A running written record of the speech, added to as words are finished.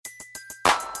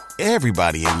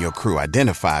Everybody in your crew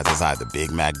identifies as either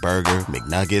Big Mac Burger,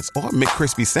 McNuggets, or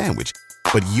McCrispy Sandwich.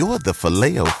 But you're the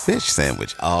Filet-O-Fish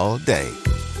Sandwich all day.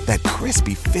 That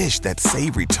crispy fish, that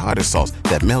savory tartar sauce,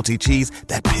 that melty cheese,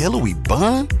 that pillowy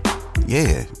bun.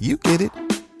 Yeah, you get it.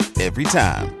 Every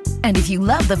time. And if you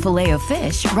love the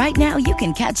Filet-O-Fish, right now you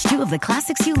can catch two of the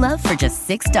classics you love for just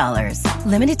 $6.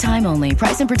 Limited time only.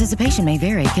 Price and participation may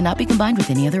vary. Cannot be combined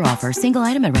with any other offer. Single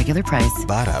item at regular price.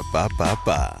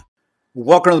 Ba-da-ba-ba-ba.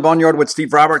 Welcome to the Boneyard with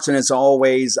Steve Robertson. As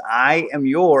always, I am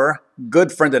your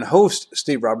good friend and host,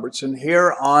 Steve Robertson,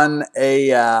 here on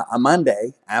a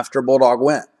Monday after a Bulldog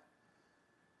win.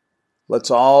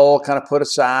 Let's all kind of put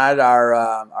aside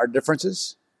our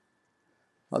differences.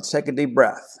 Let's take a deep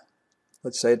breath.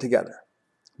 Let's say it together.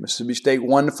 Mississippi State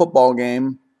won the football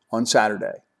game on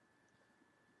Saturday.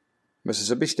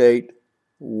 Mississippi State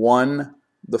won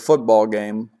the football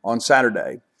game on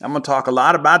Saturday. I'm going to talk a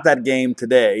lot about that game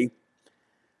today.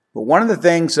 But one of the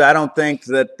things that I don't think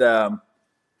that a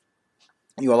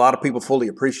lot of people fully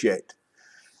appreciate,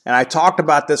 and I talked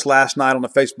about this last night on the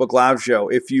Facebook Live show.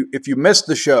 If you missed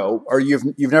the show or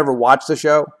you've never watched the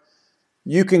show,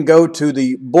 you can go to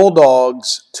the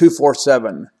Bulldogs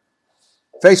 247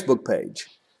 Facebook page,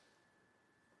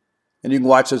 and you can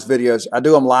watch those videos. I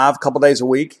do them live a couple days a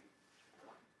week,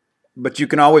 but you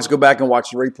can always go back and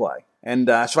watch the replay. And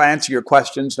so I answer your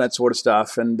questions and that sort of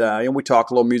stuff. And we talk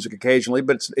a little music occasionally,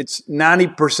 but it's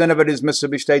 90% of it is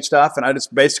Mississippi State stuff. And it's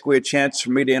basically a chance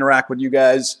for me to interact with you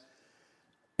guys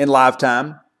in live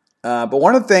time. But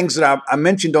one of the things that I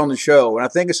mentioned on the show, and I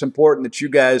think it's important that you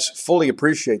guys fully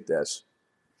appreciate this,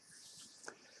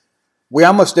 we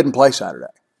almost didn't play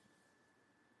Saturday.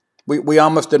 We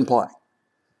almost didn't play.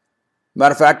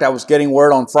 Matter of fact, I was getting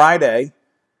word on Friday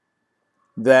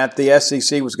that the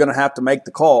SEC was going to have to make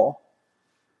the call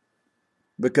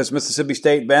because Mississippi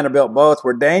State and Vanderbilt both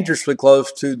were dangerously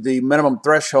close to the minimum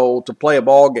threshold to play a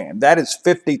ball game. That is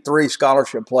 53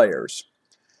 scholarship players.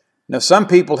 Now, some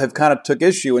people have kind of took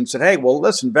issue and said, hey, well,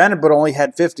 listen, Vanderbilt only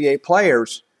had 58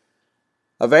 players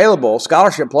available,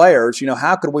 scholarship players.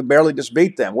 How could we barely just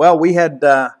beat them? Well, we had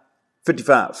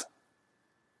 55.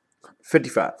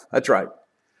 55, that's right.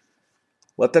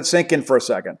 Let that sink in for a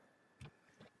second.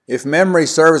 If memory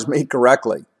serves me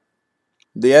correctly,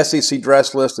 the SEC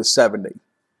dress list is 70.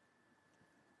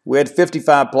 We had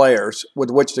 55 players with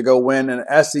which to go win an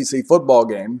SEC football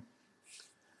game.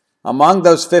 Among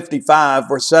those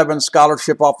 55 were 7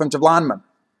 scholarship offensive linemen.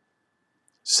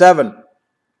 7.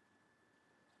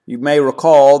 You may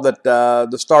recall that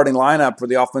the starting lineup for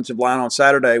the offensive line on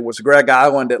Saturday was Greg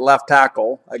Island at left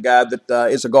tackle, a guy that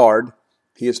is a guard.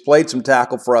 He has played some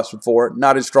tackle for us before,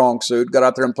 not his strong suit. Got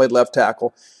out there and played left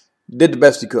tackle. Did the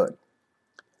best he could.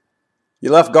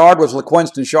 Your left guard was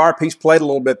LaQuinston Sharp. He's played a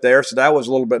little bit there, so that was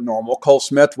a little bit normal. Cole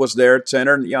Smith was there at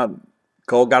center, and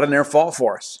Cole got in there and fought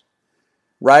for us.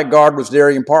 Right guard was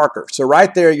Darian Parker. So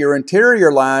right there, your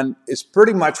interior line is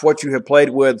pretty much what you have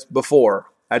played with before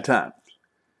at times.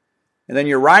 And then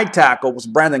your right tackle was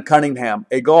Brandon Cunningham,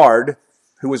 a guard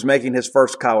who was making his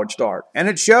first college start. And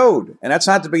it showed. And that's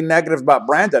not to be negative about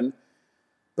Brandon,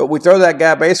 but we throw that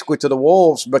guy basically to the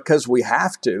wolves because we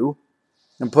have to,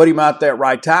 and put him out there at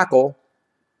right tackle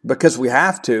because we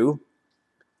have to.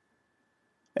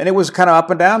 And it was kind of up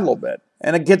and down a little bit.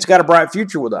 And the kid's got a bright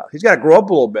future with us. He's got to grow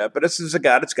up a little bit, but this is a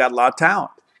guy that's got a lot of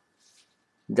talent.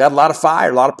 Got a lot of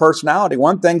fire, a lot of personality.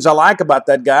 One of the things I like about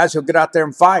that guy is he'll get out there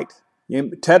and fight.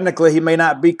 Technically, he may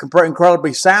not be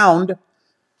incredibly sound,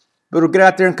 but he'll get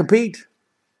out there and compete.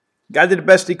 Guy did the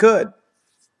best he could.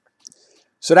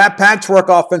 So that patchwork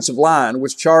offensive line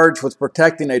was charged with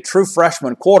protecting a true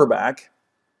freshman quarterback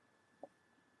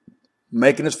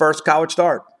making his first college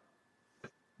start.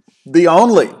 The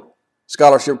only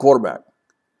scholarship quarterback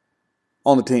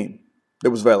on the team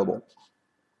that was available.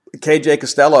 KJ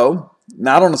Costello,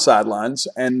 not on the sidelines.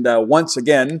 And once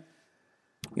again,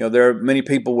 there are many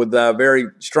people with very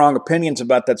strong opinions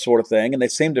about that sort of thing, and they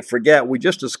seem to forget. We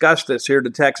just discussed this here at the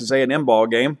Texas A&M ball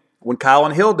game when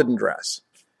Colin Hill didn't dress.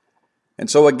 And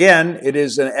so, again, it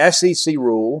is an SEC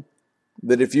rule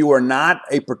that if you are not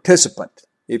a participant,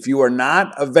 if you are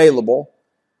not available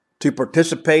to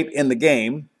participate in the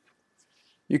game,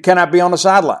 you cannot be on the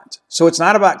sidelines. So it's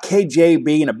not about KJ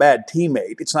being a bad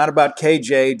teammate. It's not about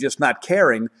KJ just not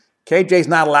caring. KJ's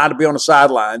not allowed to be on the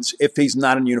sidelines if he's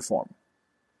not in uniform.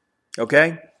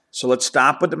 Okay? So let's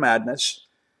stop with the madness.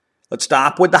 Let's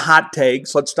stop with the hot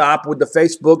takes. Let's stop with the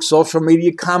Facebook social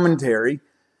media commentary.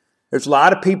 There's a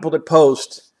lot of people that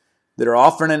post that are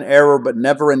often in error but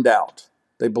never in doubt.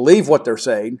 They believe what they're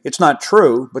saying. It's not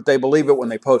true, but they believe it when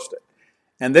they post it.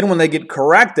 And then when they get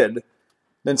corrected,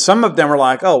 then some of them are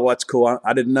like, oh, well, that's cool.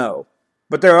 I didn't know.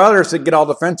 But there are others that get all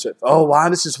defensive. Oh, why?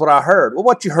 This is what I heard. Well,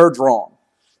 what you heard's wrong.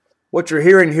 What you're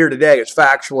hearing here today is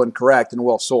factual and correct and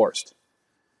well-sourced.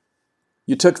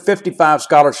 You took 55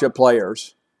 scholarship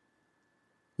players.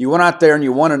 You went out there and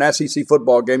you won an SEC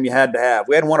football game you had to have.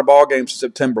 We hadn't won a ball game since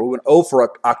September. We went 0 for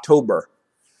October.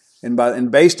 And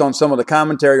based on some of the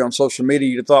commentary on social media,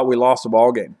 you thought we lost the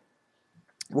ball game.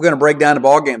 We're going to break down the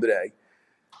ball game today.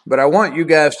 But I want you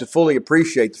guys to fully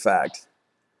appreciate the fact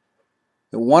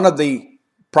that one of the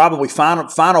probably final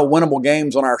winnable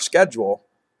games on our schedule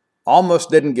almost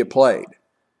didn't get played.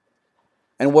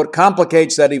 And what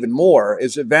complicates that even more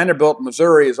is that Vanderbilt,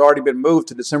 Missouri has already been moved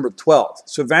to December 12th.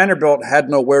 So Vanderbilt had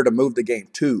nowhere to move the game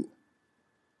to.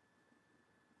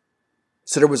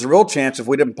 So there was a real chance if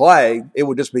we didn't play, it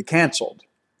would just be canceled.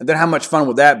 And then how much fun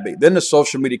would that be? Then the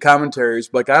social media commentaries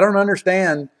like, I don't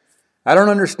understand.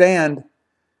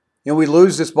 We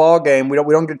lose this ball game. We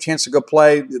don't get a chance to go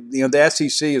play. The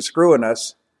SEC is screwing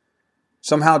us.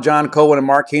 Somehow John Cohen and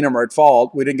Mark Keenum are at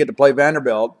fault. We didn't get to play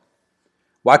Vanderbilt.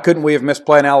 Why couldn't we have missed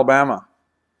playing Alabama?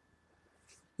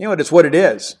 It's what it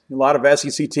is. A lot of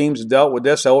SEC teams have dealt with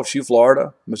this. LSU,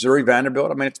 Florida, Missouri,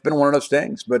 Vanderbilt. It's been one of those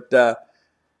things. But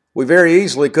we very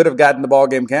easily could have gotten the ball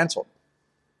game canceled.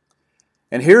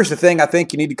 And here's the thing I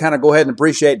think you need to kind of go ahead and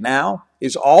appreciate now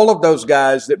is all of those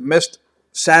guys that missed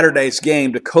Saturday's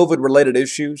game to COVID-related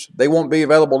issues, they won't be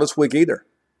available this week either.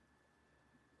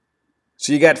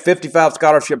 So you got 55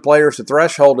 scholarship players. The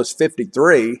threshold is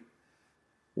 53.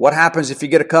 What happens if you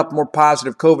get a couple more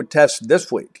positive COVID tests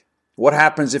this week? What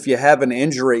happens if you have an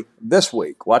injury this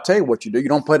week? Well, I'll tell you what you do. You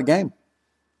don't play the game.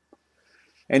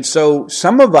 And so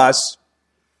some of us,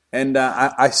 and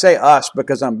I say us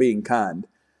because I'm being kind,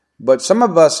 but some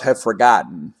of us have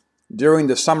forgotten during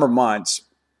the summer months,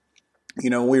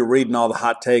 we were reading all the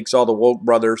hot takes, all the woke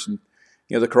brothers and,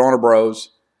 the Corona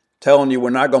bros telling you we're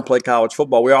not going to play college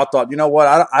football. We all thought, you know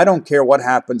what, I don't care what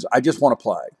happens. I just want to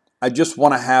play. I just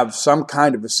want to have some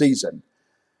kind of a season.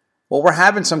 Well, we're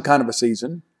having some kind of a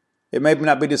season. It may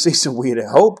not be the season we had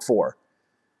hoped for,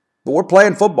 but we're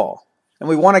playing football, and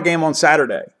we won a game on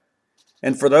Saturday.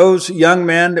 And for those young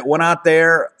men that went out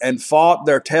there and fought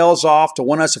their tails off to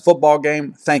win us a football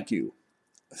game, thank you.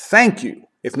 Thank you.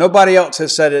 If nobody else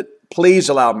has said it, please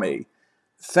allow me.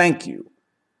 Thank you.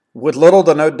 With little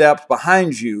to no depth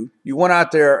behind you, you went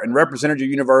out there and represented your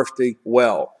university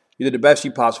well. You did the best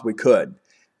you possibly could.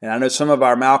 And I know some of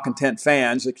our malcontent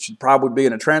fans that should probably be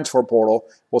in a transfer portal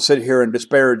will sit here and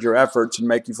disparage your efforts and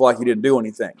make you feel like you didn't do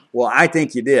anything. Well, I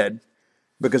think you did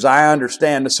because I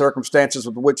understand the circumstances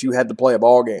with which you had to play a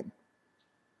ball game.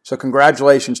 So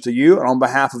congratulations to you. And on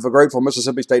behalf of a grateful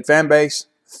Mississippi State fan base,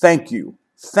 thank you.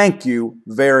 Thank you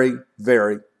very,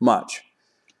 very much.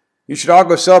 You should all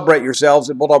go celebrate yourselves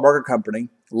at Bulldog Burger Company.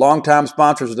 Longtime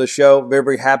sponsors of this show. Very,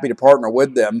 very happy to partner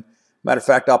with them. Matter of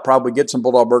fact, I'll probably get some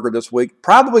Bulldog Burger this week.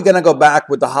 Probably going to go back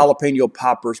with the jalapeno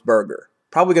poppers burger.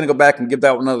 Probably going to go back and give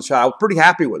that one another shot. I was pretty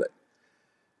happy with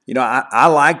it. I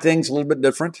like things a little bit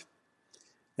different.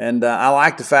 And I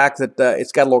like the fact that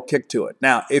it's got a little kick to it.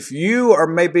 Now, if you are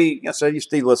maybe, say,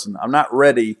 Steve, listen, I'm not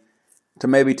ready to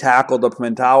maybe tackle the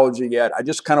pimentology yet. I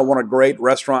just kind of want a great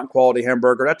restaurant quality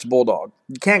hamburger. That's a Bulldog.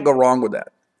 You can't go wrong with that.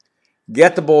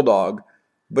 Get the Bulldog.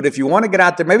 But if you want to get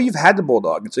out there, maybe you've had the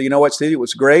Bulldog and say, you know what, Steve, it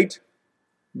was great,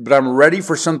 but I'm ready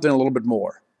for something a little bit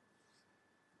more.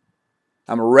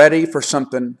 I'm ready for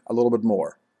something a little bit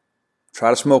more.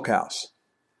 Try the Smokehouse.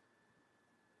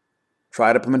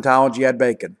 Try the pimentology, add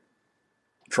bacon.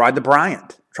 Try the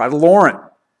Bryant. Try the Lauren.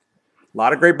 A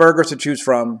lot of great burgers to choose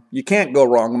from. You can't go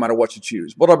wrong no matter what you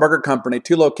choose. Bulldog Burger Company,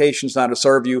 2 locations now to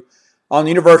serve you on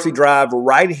University Drive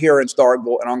right here in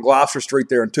Starkville and on Gloucester Street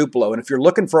there in Tupelo. And if you're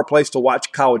looking for a place to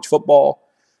watch college football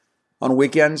on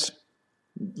weekends,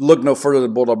 look no further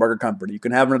than Bulldog Burger Company. You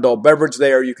can have an adult beverage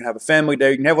there. You can have a family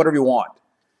there. You can have whatever you want.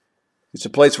 It's a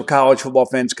place where college football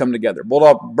fans come together.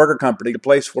 Bulldog Burger Company, the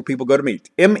place where people go to meet.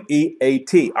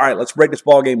 M-E-A-T. All right, let's break this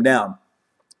ball game down.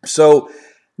 So,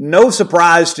 no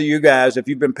surprise to you guys if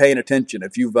you've been paying attention.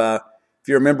 If you're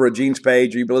a member of Gene's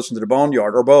Page or you've been listening to the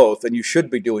Boneyard or both, and you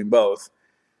should be doing both,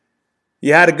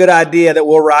 you had a good idea that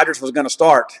Will Rogers was going to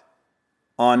start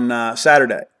on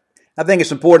Saturday. I think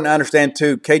it's important to understand,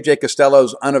 too, KJ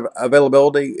Costello's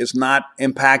unavailability is not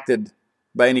impacted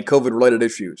by any COVID-related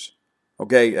issues.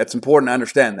 Okay, that's important to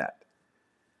understand that.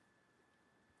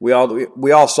 We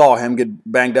all saw him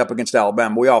get banged up against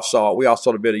Alabama. We all saw it. We all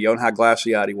saw the video and how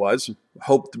glassy-eyed he was.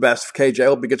 Hope the best for KJ.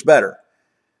 Hope he gets better.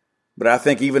 But I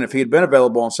think even if he had been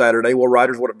available on Saturday, Will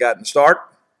Rogers would have gotten the start.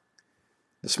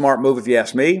 The smart move, if you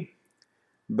ask me.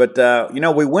 But,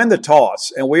 we win the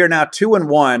toss, and we are now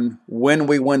 2-1 when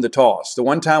we win the toss. The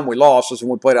one time we lost was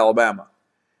when we played Alabama.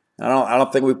 I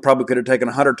don't think we probably could have taken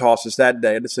 100 tosses that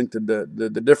day. I just think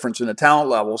the difference in the talent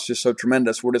level is just so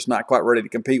tremendous. We're just not quite ready to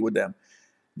compete with them.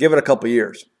 Give it a couple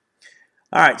years.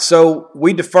 All right, so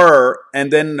we defer,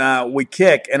 and then we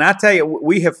kick. And I tell you,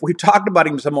 we've talked about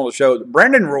him some on the show.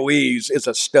 Brandon Ruiz is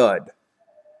a stud.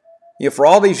 For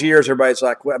all these years, everybody's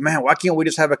like, well, man, why can't we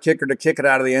just have a kicker to kick it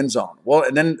out of the end zone? Well,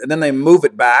 and then they move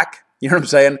it back. You know what I'm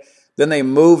saying? Then they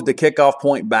move the kickoff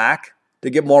point back to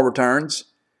get more returns.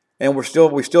 And we still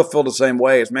feel the same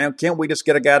way. As, man, can't we just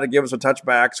get a guy to give us a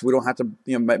touchback so we don't have to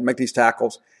make these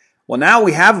tackles? Well, now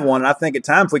we have one, and I think at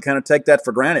times we kind of take that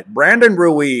for granted. Brandon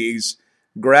Ruiz,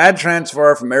 grad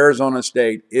transfer from Arizona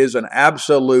State, is an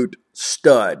absolute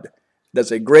stud.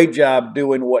 Does a great job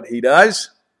doing what he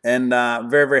does, and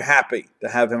very, very happy to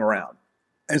have him around.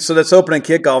 And so this opening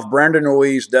kickoff, Brandon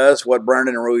Ruiz does what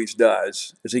Brandon Ruiz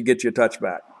does, is he gets you a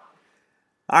touchback.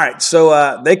 All right,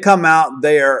 so they come out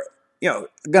there.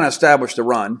 Going to establish the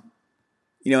run.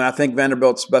 I think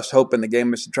Vanderbilt's best hope in the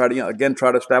game is to try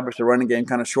to establish the running game,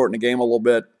 kind of shorten the game a little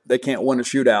bit. They can't win a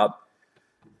shootout.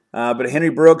 But Henry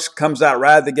Brooks comes out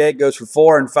right at the gate, goes for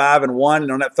 4 and 5 and 1.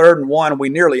 And on that 3rd and 1, we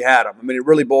nearly had him. I mean, it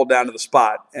really boiled down to the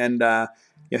spot. And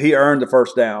he earned the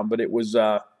first down, but it was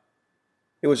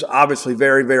obviously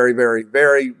very, very, very,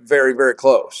 very, very, very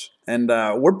close. And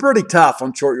we're pretty tough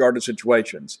on short yardage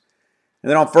situations. And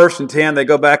then on 1st and 10, they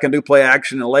go back and do play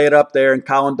action and lay it up there, and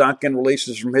Colin Duncan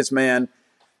releases from his man,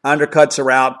 undercuts the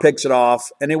route, picks it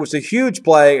off. And it was a huge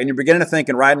play, and you're beginning to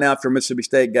thinking right now if you're a Mississippi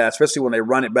State guy, especially when they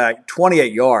run it back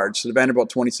 28 yards to the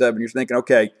Vanderbilt 27, you're thinking,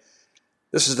 okay,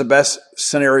 this is the best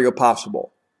scenario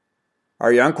possible.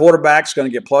 Our young quarterback's going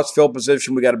to get plus field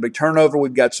position. We got a big turnover.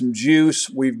 We've got some juice.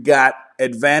 We've got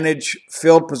advantage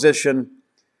field position.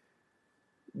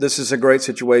 This is a great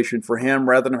situation for him.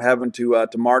 Rather than having to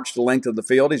march the length of the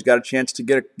field, he's got a chance to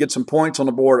get some points on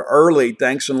the board early,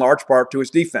 thanks in large part to his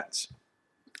defense.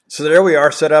 So there we are,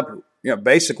 set up,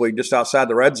 basically just outside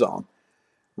the red zone.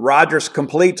 Rodgers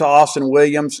complete to Austin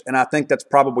Williams, and I think that's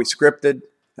probably scripted.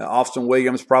 Austin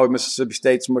Williams, probably Mississippi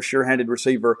State's most sure-handed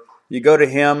receiver. You go to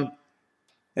him,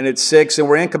 and it's 6, and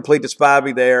we're incomplete to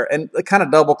Spivey there. And they kind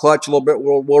of double clutch a little bit.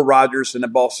 Will Rodgers, and the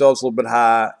ball sails a little bit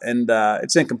high, and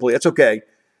it's incomplete. It's okay.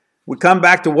 We come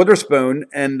back to Witherspoon,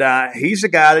 and he's a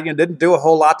guy that didn't do a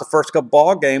whole lot the first couple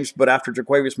ball games, but after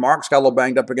Jaquavius Marks got a little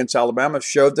banged up against Alabama,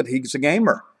 showed that he's a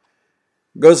gamer.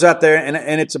 Goes out there,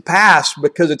 and it's a pass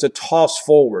because it's a toss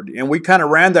forward. And we kind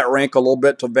of ran that rank a little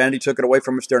bit until Vandy took it away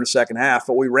from us during the second half,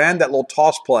 but we ran that little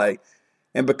toss play,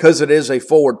 and because it is a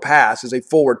forward pass, it's a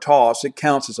forward toss, it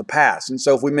counts as a pass. And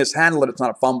so if we mishandle it, it's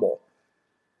not a fumble.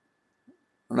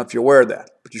 I don't know if you're aware of that,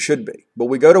 but you should be. But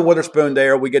we go to Witherspoon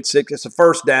there. We get 6. It's a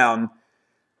first down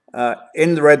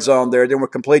in the red zone there. Then we're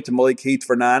complete to Malik Heath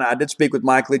for 9. I did speak with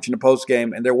Mike Leach in the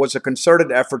postgame, and there was a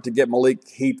concerted effort to get Malik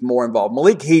Heath more involved.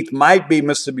 Malik Heath might be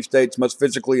Mississippi State's most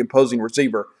physically imposing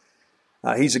receiver.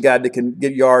 He's a guy that can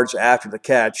get yards after the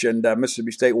catch, and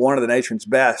Mississippi State, one of the nation's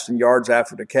best in yards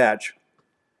after the catch.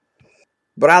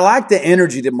 But I like the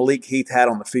energy that Malik Heath had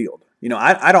on the field.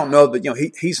 I don't know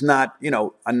that, he's not,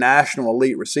 a national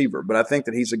elite receiver, but I think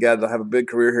that he's a guy that'll have a big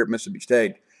career here at Mississippi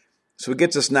State. So he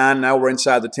gets us 9. Now we're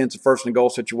inside the 10. It's a 1st and goal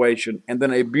situation. And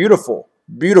then a beautiful,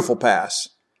 beautiful pass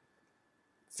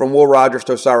from Will Rogers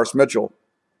to Cyrus Mitchell.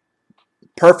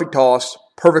 Perfect toss,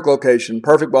 perfect location,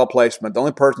 perfect ball placement. The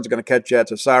only person who's going to catch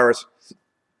that is Cyrus.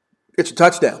 It's a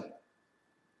touchdown.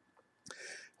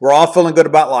 We're all feeling good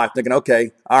about life, thinking,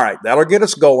 okay, all right, that'll get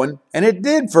us going. And it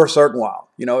did for a certain while.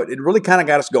 It really kind of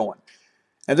got us going.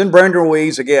 And then Brandon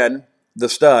Ruiz, again, the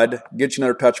stud, gets you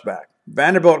another touchback.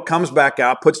 Vanderbilt comes back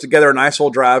out, puts together a nice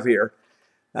little drive here.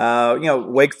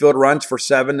 Wakefield runs for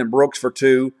 7 and Brooks for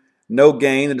 2. No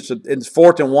gain. And it's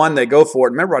 4th and 1. They go for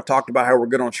it. Remember, I talked about how we're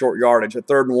good on short yardage. At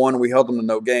 3rd and 1, we held them to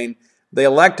no gain. They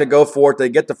elect to go for it. They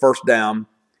get the first down.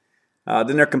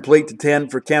 Then they're complete to 10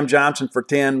 for Cam Johnson for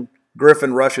 10.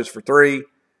 Griffin rushes for 3.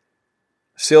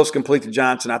 Seals complete to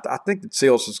Johnson. I think that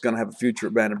Seals is going to have a future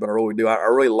at Vanderbilt. I really do. I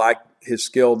really like his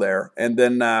skill there. And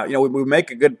then, we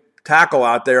make a good tackle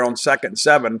out there on 2nd and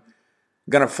 7.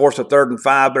 Going to force a 3rd and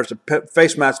 5. There's a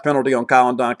face mask penalty on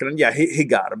Colin Duncan. And, yeah, he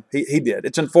got him. He did.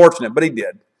 It's unfortunate, but he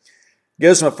did.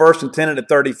 Gives him a 1st and 10 at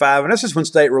 35. And this is when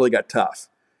State really got tough.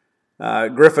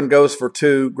 Griffin goes for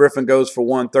 2. Griffin goes for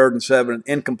 1, 3rd and 7,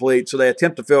 incomplete. So they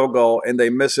attempt a field goal, and they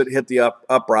miss it, hit the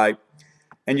upright.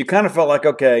 And you kind of felt like,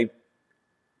 okay,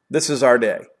 this is our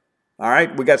day. All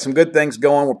right, we got some good things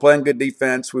going. We're playing good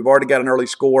defense. We've already got an early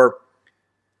score.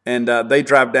 And they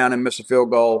drive down and miss a field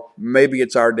goal. Maybe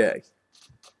it's our day.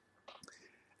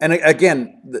 And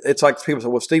again, it's like people say,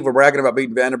 well, Steve, we're bragging about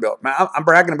beating Vanderbilt. Man, I'm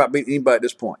bragging about beating anybody at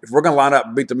this point. If we're going to line up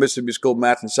and beat the Mississippi School of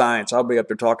Math and Science, I'll be up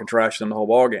there talking trash in the whole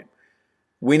ballgame.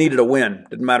 We needed a win.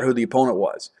 Didn't matter who the opponent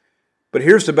was. But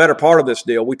here's the better part of this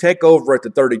deal. We take over at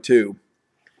the 32.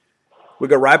 We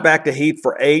go right back to Heath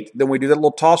for 8. Then we do that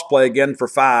little toss play again for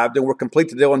 5. Then we're complete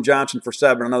to Dylan Johnson for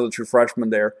 7, another true freshman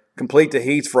there. Complete to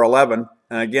Heath for 11.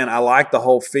 And again, I like the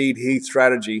whole feed Heath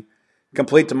strategy.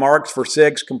 Complete to Marks for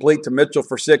 6. Complete to Mitchell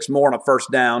for 6 more on a first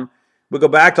down. We go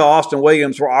back to Austin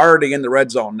Williams. We're already in the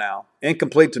red zone now.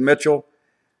 Incomplete to Mitchell.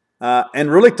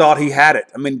 And really thought he had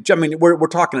it. I mean, we're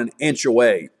talking an inch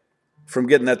away from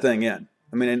getting that thing in.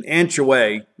 I mean, an inch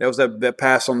away. That was that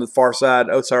pass on the far side.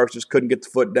 Osiris just couldn't get the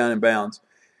foot down in bounds.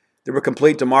 They were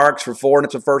complete to Marks for 4, and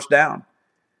it's a first down.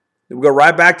 Then we go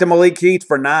right back to Malik Heath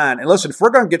for 9. And listen, if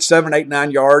we're going to get 7, 8,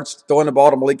 9 yards, throwing the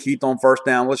ball to Malik Heath on first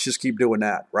down, let's just keep doing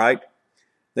that, right?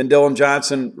 Then Dylan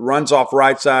Johnson runs off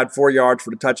right side, 4 yards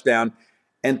for the touchdown,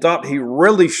 and thought he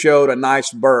really showed a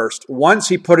nice burst once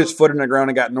he put his foot in the ground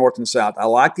and got north and south. I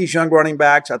like these young running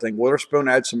backs. I think Witherspoon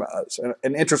adds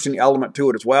an interesting element to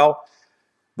it as well.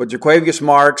 But Jaquavius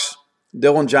Marks,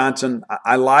 Dylan Johnson,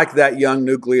 I like that young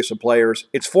nucleus of players.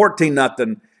 It's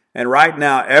 14-0, and right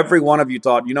now every one of you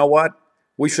thought, you know what?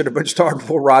 We should have been starting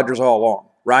Will Rogers all along,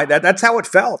 right? That's how it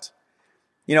felt.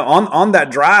 You know, on that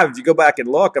drive, if you go back and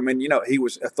look, I mean, you know, he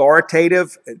was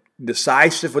authoritative,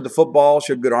 decisive with the football,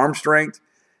 showed good arm strength,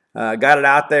 got it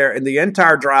out there. And the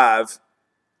entire drive,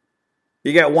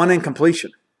 you got one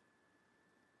incompletion.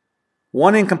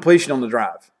 One incompletion on the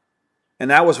drive. And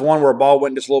that was one where a ball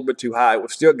went just a little bit too high. It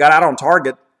was still got out on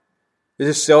target. It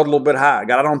just sailed a little bit high.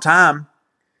 Got it on time.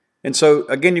 And so,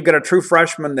 again, you've got a true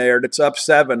freshman there that's up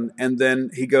 7. And then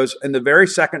he goes, in the very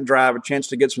second drive, a chance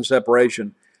to get some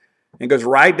separation. And goes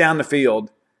right down the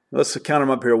field. Let's count them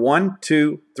up here. 1,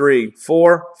 2, 3,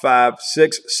 4, 5,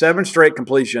 6, 7 straight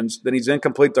completions. Then he's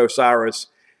incomplete to Osiris.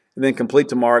 And then complete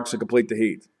to Marks and complete to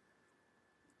Heath.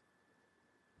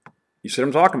 You see what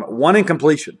I'm talking about? One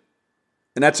incompletion.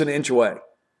 And that's an inch away.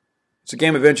 It's a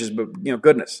game of inches, but, you know,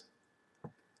 goodness.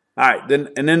 All right, then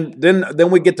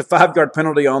we get the 5-yard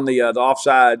penalty on the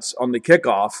offsides on the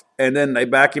kickoff, and then they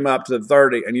back him up to the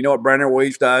 30. And you know what Brandon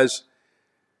Williams does?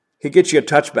 He gets you a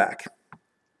touchback.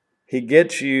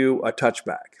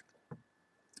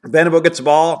 Vanderbilt gets the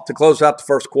ball to close out the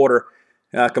first quarter.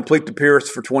 Complete to Pierce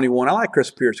for 21. I like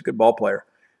Chris Pierce, a good ball player.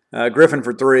 Griffin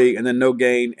for 3, and then no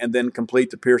gain, and then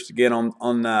complete to Pierce again on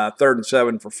 3rd and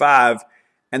 7 for 5.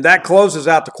 And that closes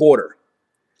out the quarter.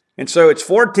 And so it's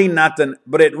 14-0,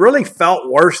 but it really felt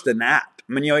worse than that.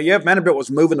 I mean, you know, Vanderbilt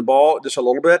was moving the ball just a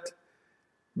little bit,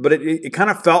 but it kind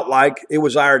of felt like it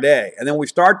was our day. And then we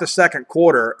start the second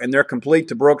quarter, and they're complete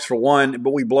to Brooks for 1,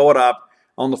 but we blow it up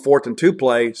on the 4th and 2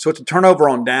 play. So it's a turnover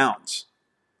on downs.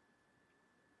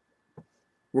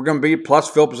 We're going to be plus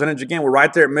field percentage again. We're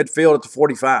right there at midfield at the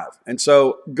 45. And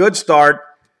so good start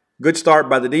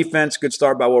by the defense, good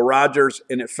start by Will Rogers,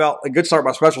 and it felt a good start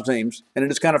by special teams. And it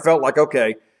just kind of felt like,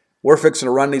 okay, we're fixing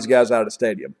to run these guys out of the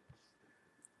stadium.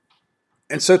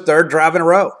 And so third drive in a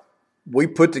row, we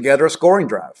put together a scoring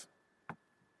drive.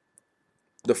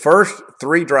 The first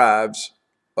 3 drives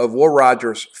of Will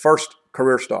Rogers' first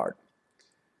career start,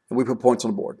 and we put points on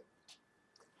the board.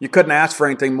 You couldn't ask for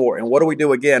anything more. And what do we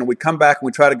do again? We come back and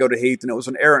we try to go to Heath, and it was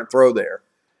an errant throw there.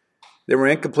 They were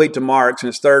incomplete to Marks, and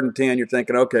it's 3rd and 10. You're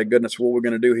thinking, okay, goodness, what are we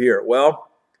going to do here? Well,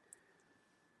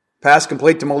 pass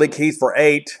complete to Malik Heath for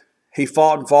 8. He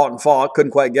fought,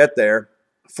 couldn't quite get there.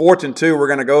 4th and 2, we're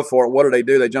going to go for it. What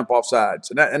do? They jump off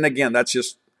sides. And again, that's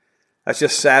just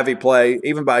savvy play,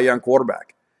 even by a young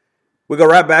quarterback. We go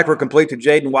right back. We're complete to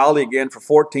Jaden Wiley again for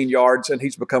 14 yards, and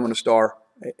he's becoming a star.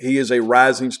 He is a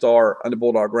rising star on the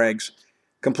Bulldog ranks.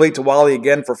 Complete to Wiley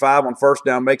again for 5 on first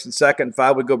down, makes it 2nd and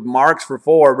 5. We go Marks for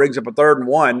 4, brings up a 3rd and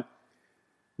 1.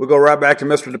 We go right back to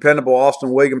Mr. Dependable,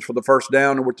 Austin Williams, for the first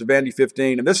down, and we're to Vandy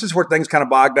 15. And this is where things kind of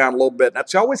bog down a little bit.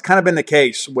 That's always kind of been the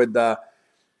case with the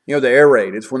air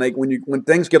raid. It's when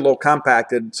things get a little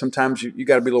compacted, sometimes you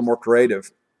got to be a little more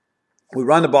creative. We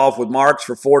run the ball with Marks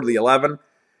for 4 to the 11, and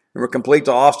we're complete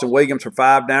to Austin Williams for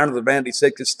 5 down to the Vandy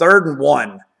 6. It's 3rd and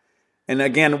 1. And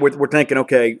again, we're thinking,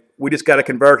 okay, we just got to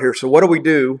convert here. So what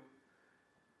do?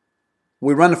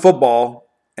 We run the football,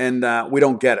 and we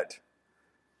don't get it.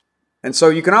 And so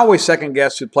you can always second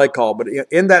guess your play call, but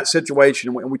in that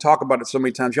situation, and we talk about it so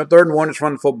many times, 3rd and 1 is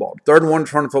running football. 3rd and 1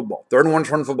 is running football. 3rd and 1 is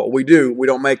running football. We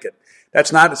don't make it.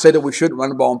 That's not to say that we shouldn't run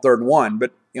the ball on 3rd and 1,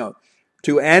 but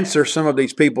to answer some of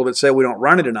these people that say we don't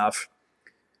run it enough,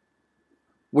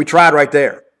 we tried right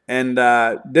there and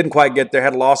didn't quite get there.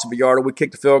 Had a loss of a yard. We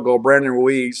kicked the field goal. Brandon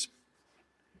Ruiz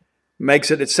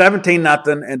makes it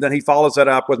 17-0, and then he follows that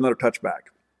up with another touchback.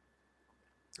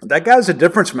 That guy's a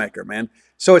difference maker, man.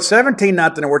 So it's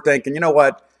 17-0, and we're thinking, you know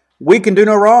what? We can do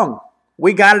no wrong.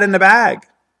 We got it in the bag.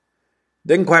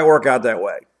 Didn't quite work out that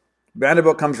way.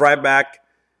 Vanderbilt comes right back,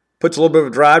 puts a little bit of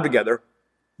a drive together,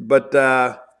 but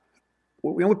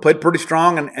we played pretty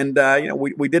strong, and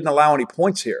we didn't allow any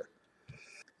points here.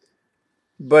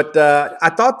 But I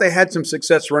thought they had some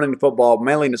success running the football,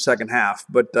 mainly in the second half.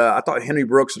 But I thought Henry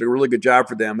Brooks did a really good job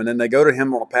for them. And then they go to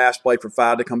him on a pass play for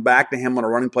 5. They come back to him on a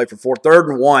running play for 4.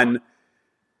 3rd and 1,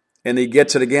 and he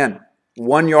gets it again.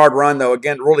 1-yard run, though,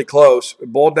 again, really close.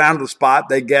 Ball down to the spot.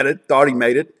 They get it. Thought he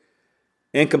made it.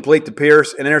 Incomplete to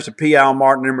Pierce, and then there's a P. Al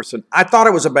Martin Emerson. I thought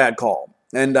it was a bad call.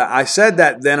 And I said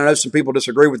that then. I know some people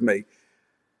disagree with me.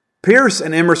 Pierce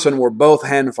and Emerson were both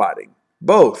hand fighting.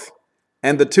 Both.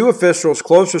 And the two officials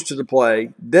closest to the play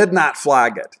did not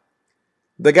flag it.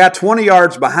 The guy 20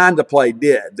 yards behind the play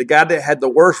did. The guy that had the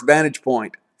worst vantage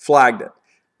point flagged it.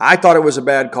 I thought it was a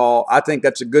bad call. I think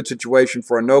that's a good situation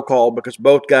for a no call because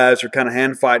both guys are kind of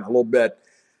hand fighting a little bit.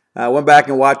 I went back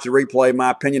and watched the replay.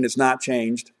 My opinion has not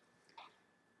changed.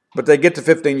 But they get to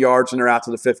 15 yards and they're out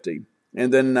to the 50.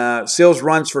 And then Seals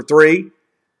runs for 3.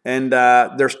 And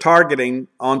there's targeting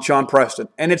on Sean Preston.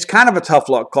 And it's kind of a tough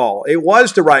luck call. It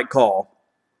was the right call.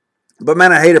 But,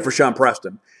 man, I hate it for Sean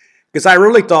Preston because I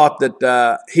really thought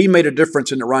that he made a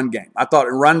difference in the run game. I thought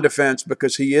in run defense,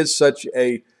 because he is such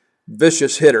a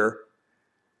vicious hitter,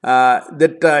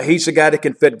 that he's a guy that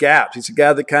can fit gaps. He's a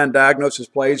guy that kind of diagnoses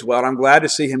plays well. I'm glad to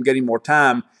see him getting more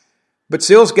time. But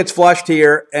Seals gets flushed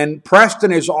here, and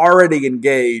Preston is already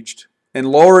engaged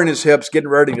and lowering his hips, getting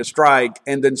ready to strike,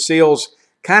 and then Seals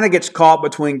kind of gets caught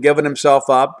between giving himself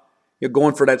up,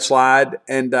 going for that slide,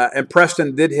 and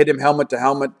Preston did hit him helmet to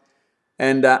helmet.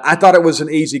 And I thought it was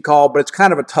an easy call, but it's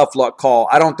kind of a tough luck call.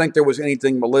 I don't think there was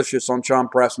anything malicious on Sean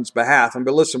Preston's behalf.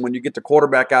 But listen, when you get the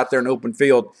quarterback out there in open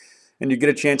field and you get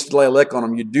a chance to lay a lick on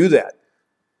him, you do that.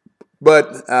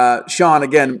 But Sean,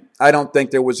 again, I don't think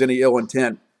there was any ill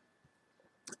intent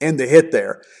in the hit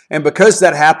there. And because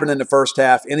that happened in the first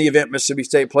half, in the event Mississippi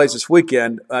State plays this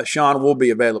weekend, Sean will be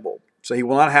available. So he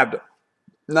will not have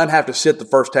to sit the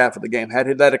first half of the game.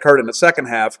 Had that occurred in the second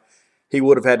half, he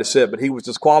would have had to sit, but he was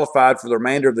disqualified for the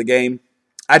remainder of the game.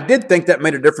 I did think that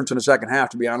made a difference in the second half,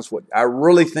 to be honest with you. I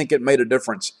really think it made a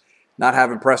difference not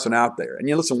having Preston out there. And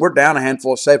listen, we're down a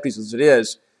handful of safeties as it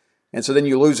is, and so then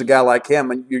you lose a guy like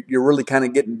him, and you're really kind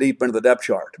of getting deep into the depth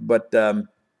chart. But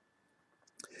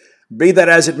be that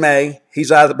as it may,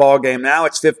 he's out of the ball game now.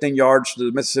 It's 15 yards to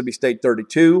the Mississippi State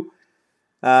 32.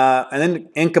 And then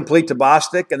incomplete to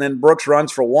Bostic, and then Brooks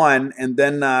runs for 1, and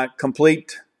then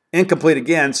incomplete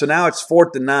again. So now it's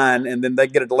 4th and 9, and then they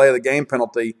get a delay of the game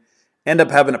penalty, end up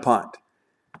having a punt.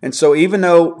 And so even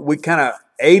though we kind of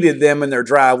aided them in their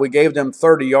drive, we gave them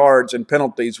 30 yards in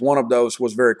penalties. One of those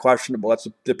was very questionable. That's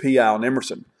the P.I. and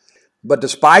Emerson. But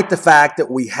despite the fact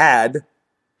that we had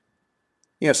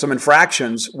some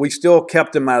infractions, we still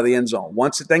kept them out of the end zone.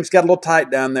 Once things got a little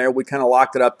tight down there, we kind of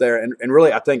locked it up there. And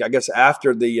really, I guess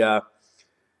after the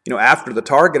after the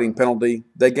targeting penalty,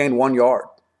 they gained 1 yard.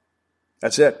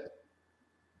 That's it.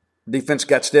 Defense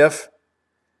got stiff.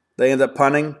 They ended up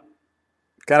punting.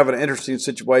 Kind of an interesting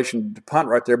situation to punt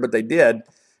right there, but they did.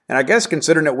 And I guess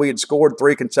considering that we had scored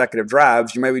 3 consecutive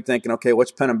drives, you may be thinking, okay,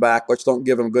 let's pin them back. Let's don't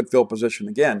give them a good field position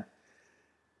again.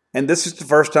 And this is the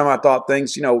first time I thought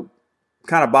things,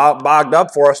 kind of bogged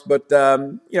up for us. But,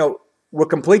 we're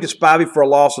complete to Spivey for a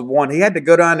loss of 1. He had to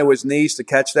go down to his knees to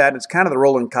catch that. And it's kind of the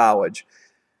rule in college.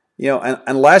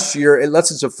 Unless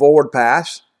it's a forward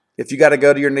pass, if you got to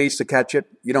go to your knees to catch it,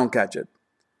 you don't catch it.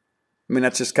 I mean,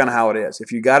 that's just kind of how it is.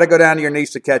 If you got to go down to your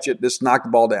knees to catch it, just knock the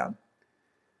ball down.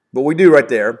 But we do right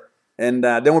there. And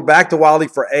then we're back to Wiley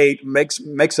for 8, makes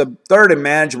a third and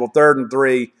manageable 3rd and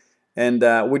 3,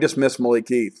 and we just miss Malik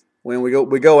Heath. When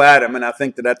we go at him, and I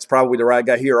think that's probably the right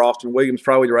guy here. Austin Williams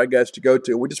probably the right guys to go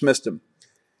to. We just missed him.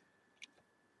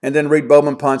 And then Reed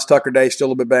Bowman punts. Tucker Day still a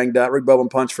little bit banged up. Reed Bowman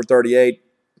punts for 38.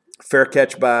 Fair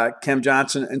catch by Kim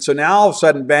Johnson. And so now all of a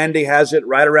sudden Vandy has it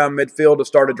right around midfield to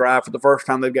start a drive for the first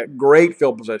time. They've got great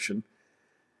field position.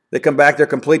 They come back. They're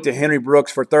complete to Henry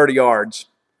Brooks for 30 yards.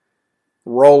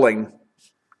 Rolling.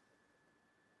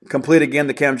 Complete again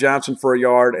to Cam Johnson for a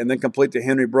yard, and then complete to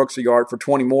Henry Brooks a yard for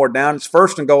 20 more. Down it's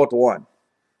 1st and goal at the 1.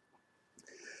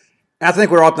 And I think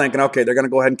we're all thinking, okay, they're going to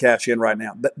go ahead and cash in right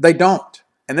now. They don't.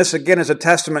 And this, again, is a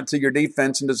testament to your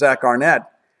defense and to Zach Arnett,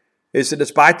 is that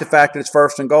despite the fact that it's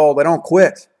 1st and goal, they don't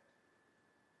quit.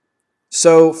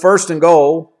 So 1st and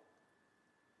goal,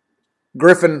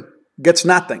 Griffin gets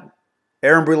nothing.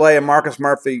 Aaron Brule and Marcus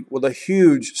Murphy with a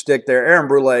huge stick there. Aaron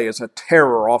Brule is a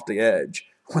terror off the edge.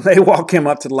 when they walk him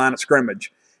up to the line of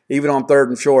scrimmage, even on 3rd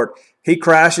and short, he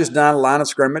crashes down the line of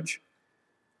scrimmage.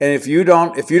 And if you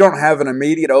don't have an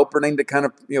immediate opening to kind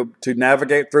of, to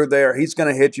navigate through there, he's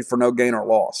going to hit you for no gain or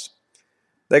loss.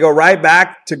 They go right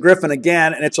back to Griffin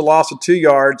again, and it's a loss of 2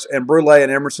 yards, and Brule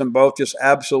and Emerson both just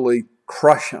absolutely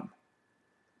crush him.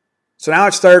 So now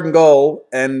it's 3rd and goal,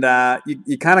 and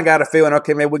you kind of got a feeling,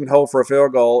 okay, maybe we can hold for a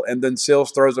field goal, and then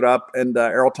Sills throws it up, and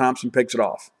Errol Thompson picks it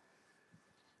off.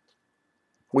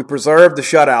 We preserved the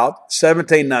shutout,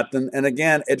 17-0, and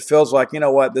again, it feels like, you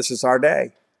know what, this is our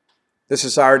day. This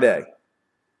is our day.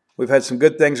 We've had some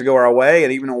good things go our way,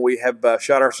 and even when we have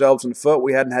shot ourselves in the foot,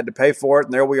 we hadn't had to pay for it,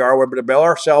 and there we are. We're able to bail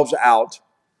ourselves out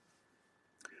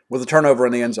with a turnover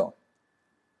in the end zone.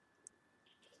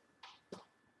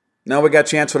 Now we got a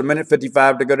chance with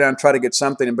 1:55 to go down and try to get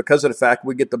something, and because of the fact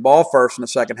we get the ball first in the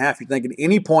second half, you're thinking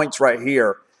any points right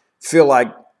here feel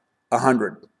like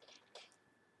 100.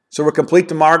 So we're complete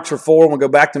the marks for 4, and we'll go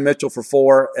back to Mitchell for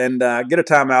 4 and get a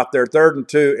timeout there, 3rd and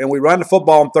 2. And we run the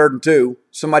football on 3rd and 2.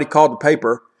 Somebody called the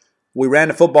paper. We ran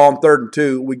the football on 3rd and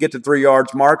 2. We get to 3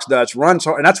 yards. Marks does. Runs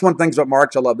hard. And that's one of the things about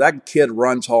Marks I love. That kid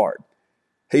runs hard.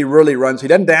 He really runs. He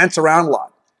doesn't dance around a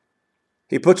lot.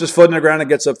 He puts his foot in the ground and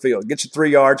gets upfield. Gets you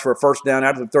 3 yards for a first down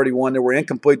out of the 31. They were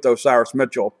incomplete, though, Cyrus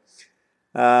Mitchell.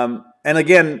 And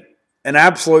again, an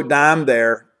absolute dime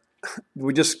there.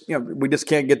 We just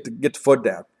can't get the foot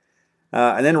down.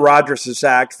 And then Rodgers is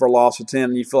sacked for a loss of 10,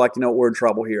 and you feel like, we're in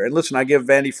trouble here. And listen, I give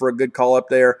Vandy for a good call up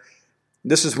there.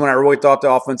 This is when I really thought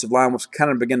the offensive line was kind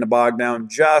of beginning to bog down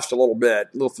just a little bit,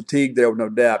 a little fatigued there with no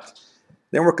depth.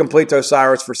 Then we're complete to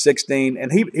Osiris for 16,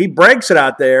 and he breaks it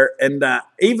out there, and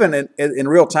even in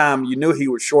real time, you knew he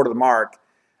was short of the mark.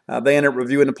 They ended up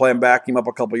reviewing the play and backing him up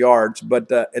a couple yards, but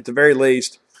at the very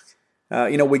least,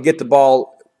 we get the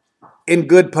ball in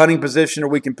good punting position, or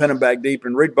we can pin him back deep.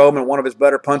 And Reed Bowman, one of his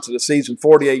better punts of the season,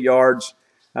 48 yards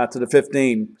to the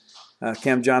 15.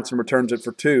 Cam Johnson returns it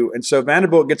for 2. And so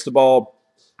Vanderbilt gets the ball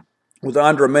with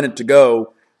under a minute to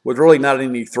go, with really not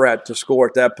any threat to score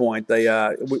at that point.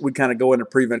 We kind of go into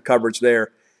prevent coverage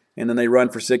there, and then they run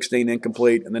for 16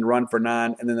 incomplete, and then run for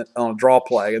 9, and then on a draw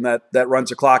play, and that runs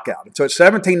the clock out. And so it's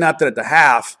 17-0 at the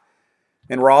half.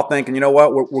 And we're all thinking, you know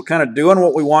what? We're kind of doing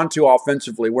what we want to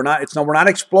offensively. We're not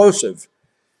explosive,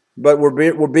 but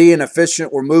we're being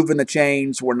efficient. We're moving the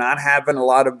chains. We're not having a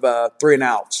lot of 3 and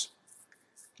outs.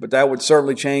 But that would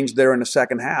certainly change there in the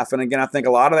second half. And again, I think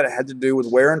a lot of that had to do with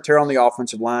wear and tear on the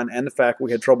offensive line, and the fact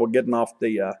we had trouble getting off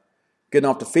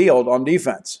the field on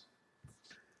defense.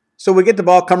 So we get the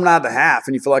ball coming out of the half,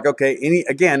 and you feel like, okay,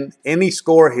 any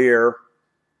score here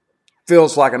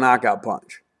feels like a knockout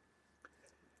punch.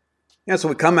 So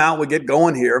we come out, we get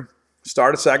going here,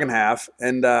 start a second half,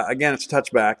 and again, it's a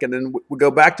touchback. And then we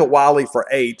go back to Wiley for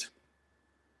 8,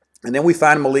 and then we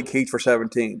find Malik Heath for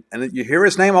 17. And you hear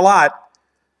his name a lot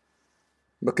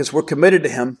because we're committed to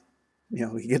him.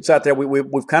 He gets out there.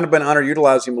 We've kind of been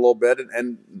underutilizing him a little bit,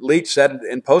 and Leach said it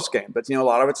in postgame, but, a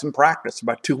lot of it's in practice.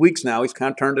 About 2 weeks now, he's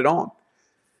kind of turned it on.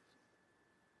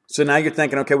 So now you're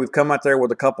thinking, okay, we've come out there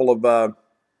with a couple of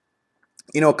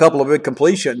big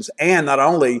completions, and not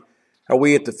only are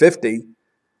we at the 50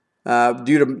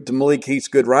 due to Malik Heath's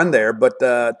good run there, but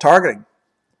targeting.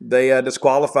 They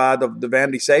disqualified the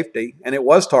Vandy safety, and it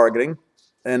was targeting,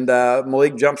 and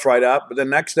Malik jumps right up. But the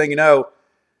next thing you know,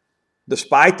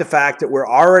 despite the fact that we're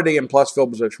already in plus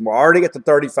field position, we're already at the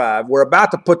 35, we're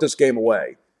about to put this game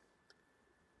away,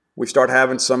 we start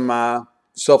having some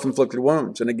self-inflicted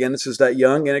wounds. And again, this is that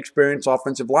young, inexperienced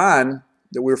offensive line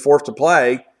that we were forced to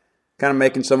play, kind of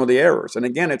making some of the errors. And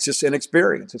again, it's just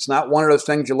inexperience. It's not one of those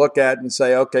things you look at and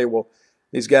say, okay, well,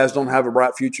 these guys don't have a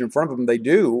bright future in front of them. They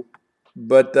do,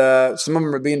 but some of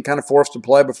them are being kind of forced to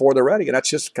play before they're ready. And that's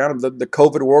just kind of the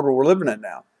COVID world we're living in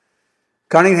now.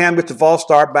 Cunningham gets a false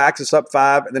start, backs us up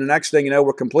 5, and then the next thing you know,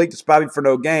 we're complete to Spivey for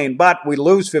no gain, but we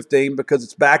lose 15 because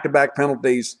it's back-to-back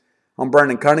penalties on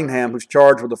Brandon Cunningham, who's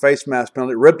charged with a face mask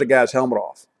penalty, ripped the guy's helmet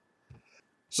off.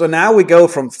 So now we go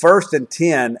from 1st and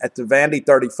 10 at the Vandy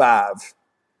 35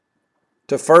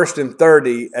 to 1st and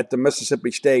 30 at the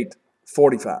Mississippi State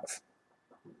 45.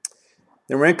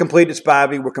 Then we're incomplete to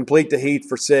Spivey. We're complete to Heath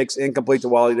for 6, incomplete to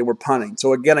Wally. Then we're punting.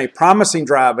 So again, a promising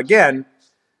drive. Again,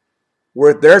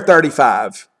 we're at their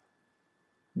 35.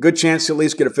 Good chance to at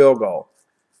least get a field goal.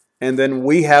 And then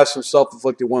we have some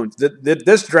self-inflicted wounds.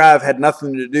 This drive had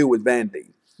nothing to do with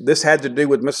Vandy. This had to do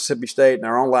with Mississippi State and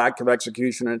our own lack of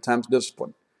execution and at times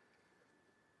discipline.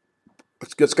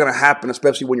 It's going to happen,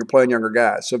 especially when you're playing younger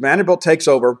guys. So Vanderbilt takes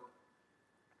over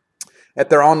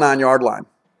at their own 9-yard line.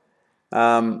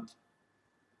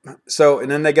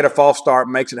 And then they get a false start,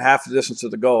 makes it half the distance to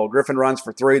the goal. Griffin runs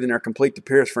for 3, then they're complete to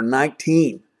Pierce for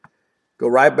 19. Go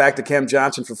right back to Cam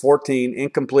Johnson for 14,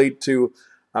 incomplete to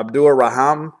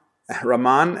Rahman,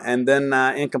 and then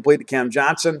incomplete to Cam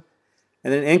Johnson,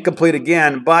 and then incomplete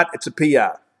again, but it's a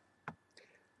PI.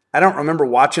 I don't remember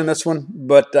watching this one,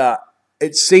 but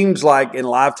it seems like in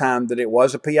live time that it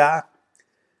was a PI.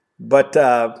 But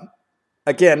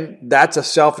again, that's a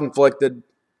self-inflicted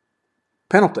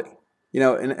penalty.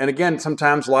 And again,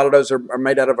 sometimes a lot of those are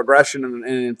made out of aggression and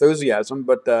enthusiasm.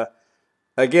 But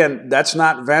again, that's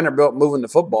not Vanderbilt moving the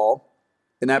football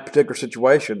in that particular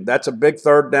situation. That's a big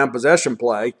third down possession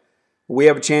play. We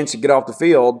have a chance to get off the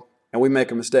field, and we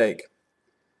make a mistake.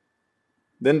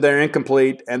 Then they're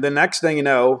incomplete, and the next thing you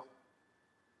know,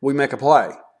 we make a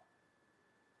play.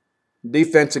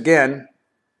 Defense, again,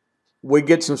 we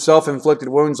get some self-inflicted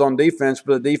wounds on defense,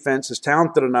 but the defense is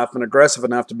talented enough and aggressive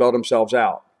enough to bail themselves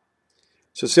out.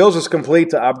 So Seals is complete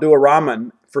to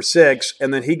Abdur-Rahman for 6,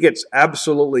 and then he gets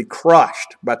absolutely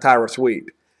crushed by Tyrus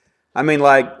Wheat. I mean,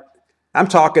 I'm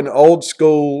talking old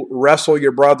school, wrestle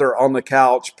your brother on the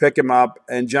couch, pick him up,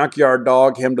 and junkyard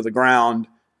dog him to the ground,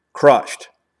 crushed.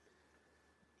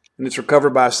 And it's recovered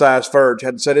by Sias Ferge.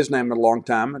 Hadn't said his name in a long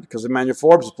time because Emmanuel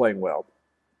Forbes is playing well.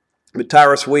 But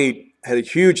Tyrus Wheat had a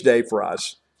huge day for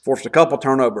us, forced a couple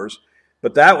turnovers.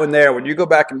 But that one there, when you go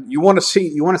back and you want to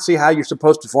see how you're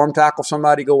supposed to form tackle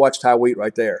somebody, go watch Ty Wheat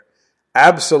right there.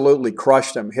 Absolutely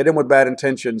crushed him, hit him with bad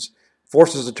intentions,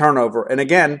 forces a turnover. And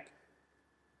again,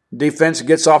 defense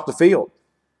gets off the field.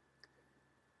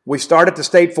 We start at the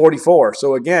state 44.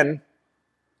 So again,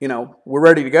 we're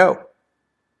ready to go.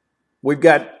 We've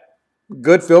got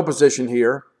good field position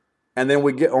here. And then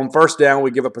we get on first down,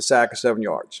 we give up a sack of 7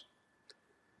 yards.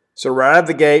 So right out of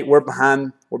the gate, we're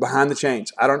behind the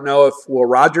chains. I don't know if Will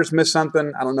Rogers missed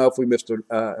something. I don't know if we missed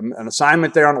an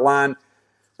assignment there on the line.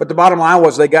 But the bottom line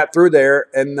was they got through there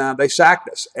and they sacked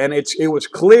us. And it was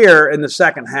clear in the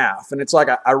second half. And it's like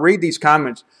I read these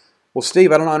comments. Well,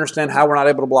 Steve, I don't understand how we're not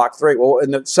able to block 3. Well,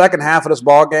 in the second half of this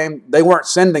ball game, they weren't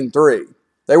sending 3.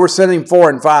 They were sending 4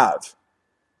 and 5.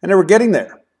 And they were getting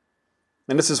there.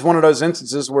 And this is one of those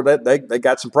instances where they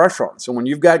got some pressure on. So when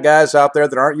you've got guys out there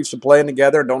that aren't used to playing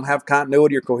together and don't have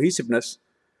continuity or cohesiveness,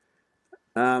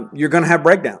 you're going to have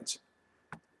breakdowns.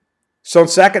 So in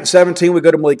 2nd and 17, we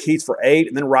go to Malik Heath for 8,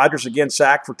 and then Rogers again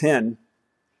sacked for 10.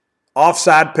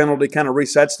 Offside penalty kind of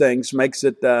resets things, makes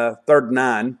it 3rd and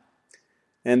 9.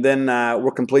 And then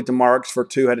we're complete to Marks for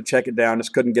 2, had to check it down,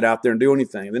 just couldn't get out there and do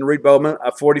anything. And then Reed Bowman,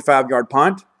 a 45-yard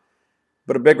punt.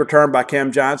 But a big return by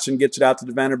Cam Johnson gets it out to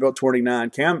the Vanderbilt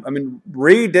 29.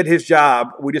 Reed did his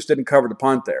job. We just didn't cover the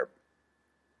punt there.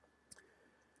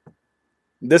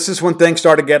 This is when things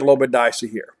started getting a little bit dicey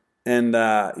here. And,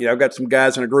 I've got some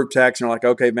guys in a group text and they're like,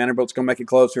 okay, Vanderbilt's going to make it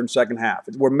closer in the second half.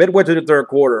 We're midway through the third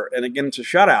quarter, and again, it's a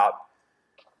shutout.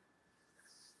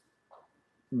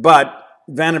 But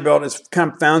Vanderbilt has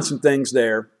kind of found some things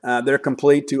there. They're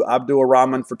complete to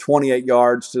Abdur-Rahman for 28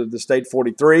 yards to the state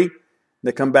 43.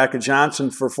 They come back to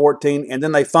Johnson for 14, and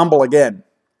then they fumble again.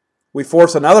 We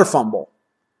force another fumble,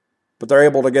 but they're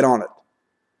able to get on it.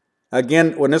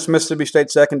 Again, when this Mississippi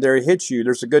State secondary hits you,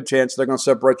 there's a good chance they're going to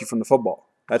separate you from the football.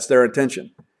 That's their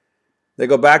intention. They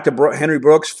go back to Henry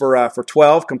Brooks for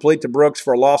 12, complete to Brooks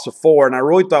for a loss of 4, and I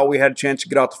really thought we had a chance to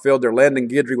get off the field there. Landon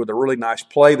Guidry with a really nice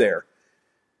play there.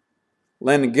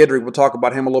 Landon Guidry, we'll talk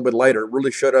about him a little bit later, really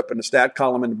showed up in the stat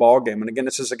column in the ball game. And again,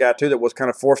 this is a guy, too, that was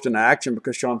kind of forced into action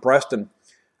because Sean Preston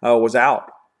was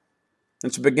out.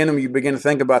 And so you begin to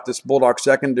think about this Bulldog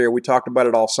secondary. We talked about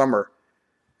it all summer.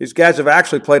 These guys have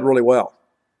actually played really well.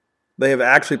 They have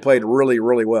actually played really,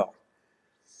 really well.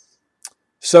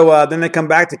 So then they come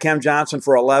back to Cam Johnson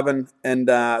for 11, and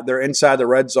they're inside the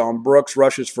red zone. Brooks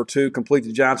rushes for 2, complete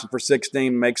to Johnson for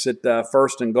 16, makes it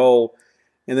 1st and goal.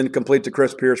 And then complete to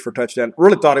Chris Pierce for a touchdown.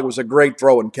 Really thought it was a great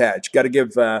throw and catch. Got to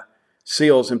give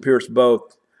Seals and Pierce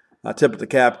both a tip of the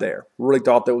cap there. Really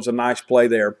thought that was a nice play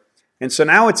there. And so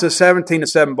now it's a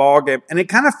 17-7 ball game. And it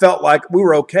kind of felt like we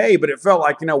were okay, but it felt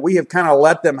like, we have kind of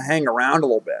let them hang around a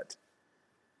little bit.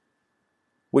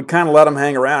 We'd kind of let them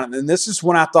hang around. And this is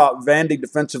when I thought Vandy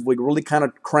defensively really kind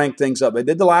of cranked things up. They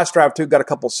did the last drive, too, got a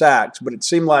couple sacks, but it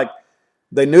seemed like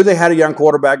they knew they had a young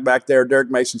quarterback back there.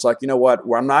 Derek Mason's like, you know what?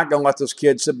 I'm not going to let this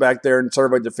kid sit back there and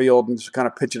survey the field and just kind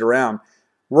of pitch it around.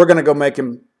 We're going to go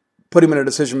put him in a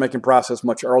decision-making process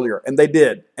much earlier. And they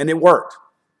did, and it worked.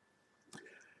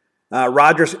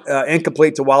 Rogers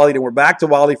incomplete to Wally, and we're back to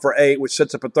Wally for 8, which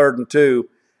sets up a 3rd and 2.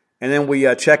 And then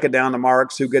we check it down to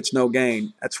Marks, who gets no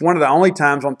gain. That's one of the only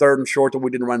times on 3rd and short that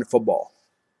we didn't run the football.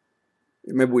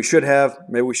 Maybe we should have,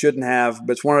 maybe we shouldn't have.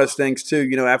 But it's one of those things, too,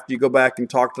 after you go back and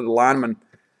talk to the lineman,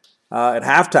 at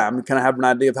halftime. You kind of have an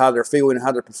idea of how they're feeling and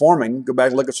how they're performing. Go back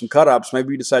and look at some cut-ups.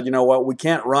 Maybe you decide, you know what, we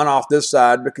can't run off this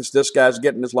side because this guy's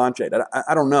getting his lunch ate.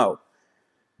 I don't know.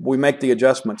 We make the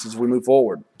adjustments as we move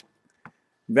forward.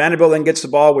 Vanderbilt then gets the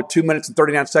ball with 2 minutes and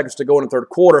 39 seconds to go in the third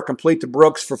quarter, complete to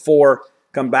Brooks for 4,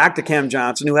 come back to Cam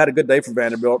Johnson, who had a good day for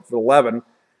Vanderbilt for 11.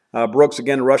 Brooks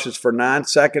again rushes for 9,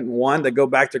 second and 1. They go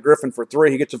back to Griffin for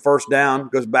 3. He gets a first down,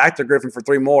 goes back to Griffin for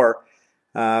 3 more.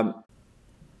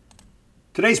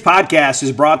 Today's podcast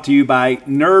is brought to you by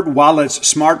NerdWallet's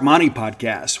Smart Money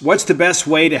Podcast. What's the best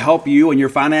way to help you and your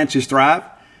finances thrive?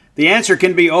 The answer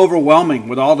can be overwhelming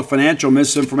with all the financial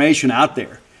misinformation out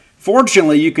there.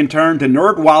 Fortunately, you can turn to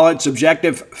NerdWallet's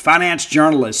objective finance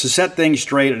journalists to set things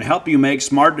straight and help you make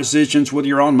smart decisions with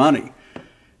your own money.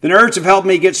 The nerds have helped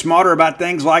me get smarter about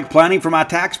things like planning for my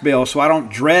tax bill so I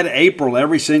don't dread April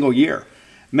every single year,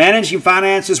 managing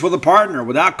finances with a partner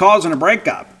without causing a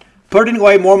breakup, putting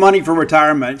away more money for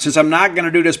retirement since I'm not going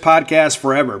to do this podcast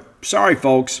forever. Sorry,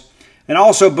 folks. And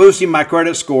also boosting my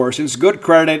credit score since good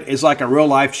credit is like a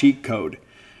real-life cheat code.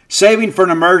 Saving for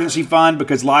an emergency fund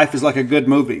because life is like a good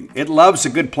movie. It loves a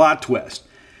good plot twist.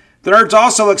 The nerds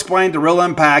also explain the real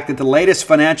impact that the latest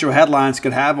financial headlines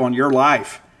could have on your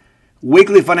life.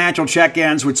 Weekly financial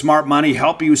check-ins with Smart Money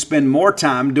help you spend more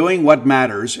time doing what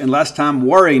matters and less time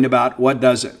worrying about what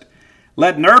doesn't.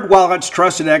 Let NerdWallet's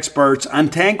trusted experts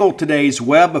untangle today's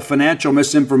web of financial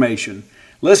misinformation.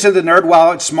 Listen to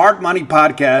NerdWallet's Smart Money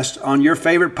Podcast on your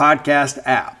favorite podcast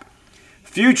app.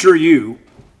 Future you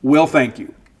will thank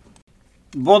you.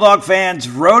 Bulldog fans,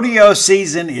 rodeo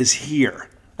season is here.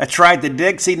 That's right, the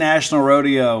Dixie National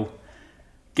Rodeo.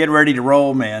 Get ready to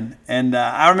roll, man. And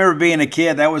I remember being a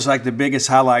kid, that was like the biggest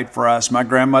highlight for us. My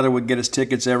grandmother would get us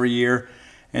tickets every year.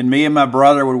 And me and my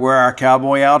brother would wear our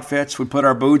cowboy outfits. We'd put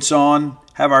our boots on,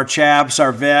 have our chaps,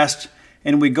 our vest,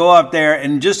 and we'd go up there.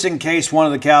 And just in case one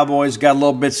of the cowboys got a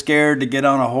little bit scared to get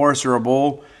on a horse or a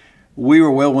bull, we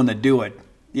were willing to do it.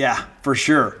 Yeah, for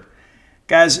sure.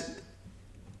 Guys,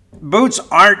 boots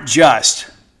aren't just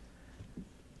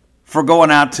for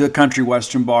going out to a country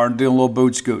western bar and doing a little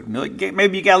boot scooting.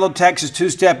 Maybe you got a little Texas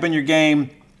two-step in your game.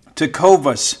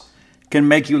 Tecovas can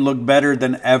make you look better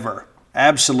than ever.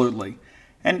 Absolutely.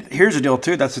 And here's the deal,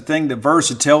 too. That's the thing, the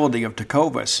versatility of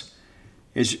Tecovas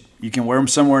is you can wear them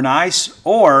somewhere nice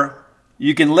or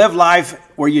you can live life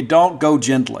where you don't go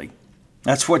gently.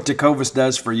 That's what Tecovas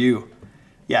does for you.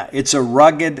 Yeah, it's a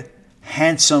rugged,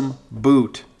 handsome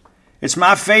boot. It's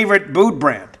my favorite boot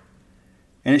brand,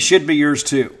 and it should be yours,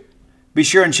 too. Be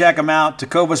sure and check them out.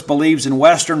 Tecovas believes in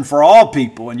Western for all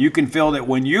people, and you can feel that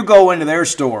when you go into their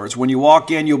stores. When you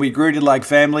walk in, you'll be greeted like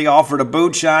family, offered a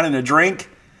boot shine and a drink,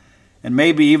 and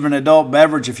maybe even an adult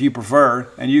beverage if you prefer,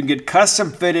 and you can get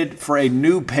custom fitted for a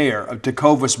new pair of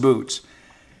Tecovas boots.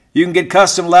 You can get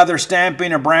custom leather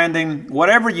stamping or branding,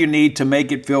 whatever you need to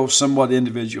make it feel somewhat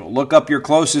individual. Look up your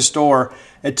closest store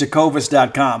at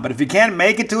tecovas.com. But if you can't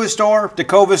make it to a store,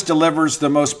 Tecovas delivers the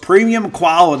most premium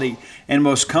quality and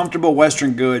most comfortable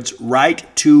Western goods right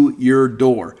to your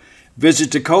door.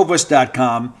 Visit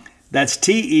tecovas.com. That's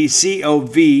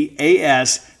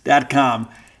TECOVAS.com.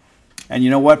 And you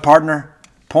know what, partner?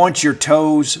 Point your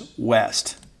toes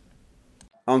west.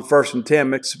 On 1st and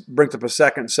 10, it brings up a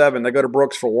 2nd and 7. They go to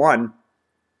Brooks for 1.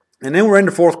 And then we're in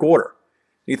the fourth quarter.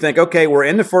 You think, okay, we're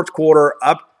in the first quarter,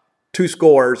 up 2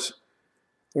 scores.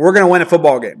 We're going to win a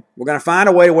football game. We're going to find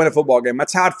a way to win a football game.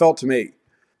 That's how it felt to me.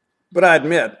 But I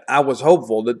admit, I was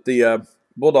hopeful that the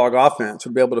Bulldog offense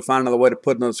would be able to find another way to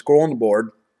put another score on the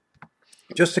board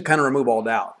just to kind of remove all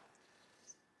doubt.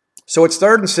 So it's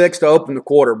 3rd and 6 to open the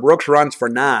quarter. Brooks runs for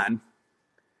 9,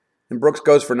 and Brooks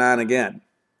goes for 9 again.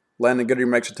 Landon Guidry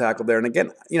makes a tackle there. And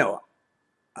again, you know,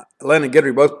 Landon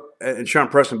Guidry and Sean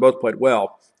Preston both played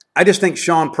well. I just think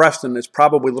Sean Preston is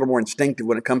probably a little more instinctive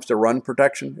when it comes to run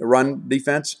protection, run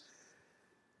defense,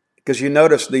 because you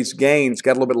notice these gains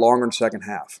got a little bit longer in the second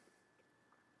half.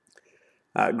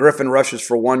 Griffin rushes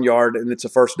for 1 yard, and it's a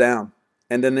first down.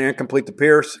 And then they're incomplete to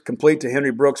Pierce, complete to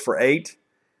Henry Brooks for 8.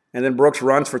 And then Brooks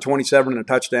runs for 27 and a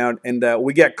touchdown. And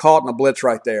we get caught in a blitz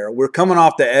right there. We're coming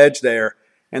off the edge there,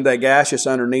 and they gash us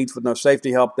underneath with no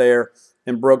safety help there.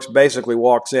 And Brooks basically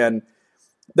walks in.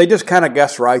 They just kind of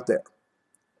guessed right there.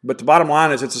 But the bottom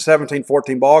line is it's a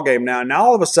 17-14 ball game now. And now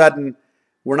all of a sudden,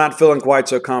 we're not feeling quite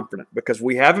so confident because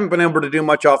we haven't been able to do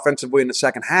much offensively in the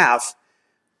second half.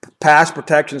 Pass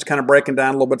protection's kind of breaking down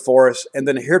a little bit for us. And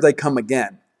then here they come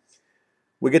again.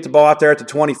 We get the ball out there at the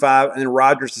 25, and then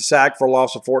Rodgers to sack for a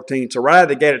loss of 14. So right out of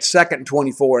the gate, it's 2nd and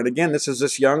 24. And again, this is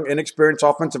this young, inexperienced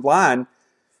offensive line,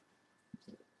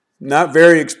 not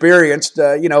very experienced,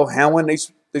 handling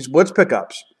these blitz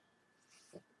pickups.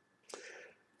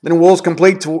 Then Wolves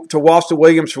complete to Walston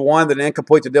Williams for 1, then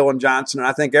incomplete to Dylan Johnson. And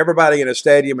I think everybody in the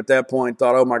stadium at that point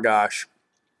thought, oh my gosh,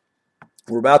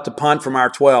 we're about to punt from our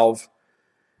 12,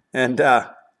 and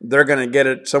they're going to get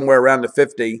it somewhere around the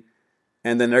 50,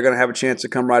 and then they're going to have a chance to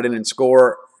come right in and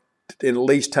score and at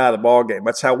least tie the ball game.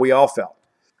 That's how we all felt.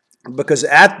 Because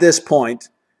at this point,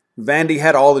 Vandy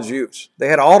had all the juice. They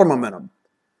had all the momentum.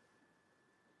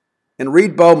 And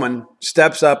Reed Bowman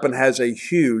steps up and has a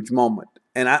huge moment.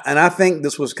 And I think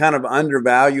this was kind of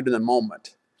undervalued in the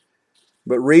moment.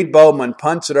 But Reed Bowman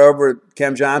punts it over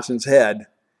Cam Johnson's head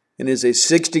and is a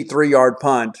 63-yard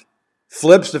punt,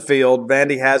 flips the field.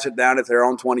 Vandy has it down at their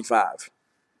own 25.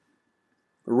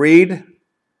 Reed,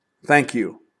 thank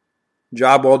you.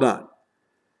 Job well done.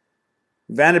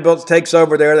 Vanderbilt takes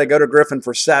over there. They go to Griffin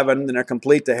for 7, then they're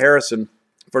complete to Harrison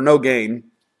for no gain.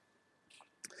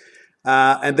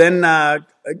 And then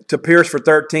to Pierce for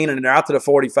 13, and they're out to the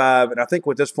 45. And I think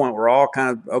at this point we're all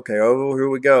kind of, okay, here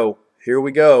we go. Here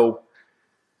we go.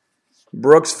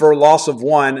 Brooks for a loss of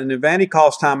 1, and then Vandy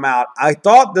calls timeout. I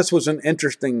thought this was an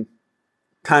interesting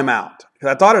timeout because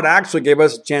I thought it actually gave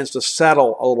us a chance to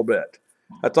settle a little bit.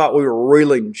 I thought we were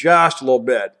reeling just a little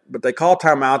bit, but they call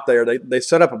timeout there. They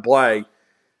set up a play,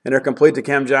 and they're complete to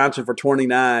Cam Johnson for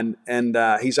 29, and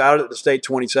he's out at the state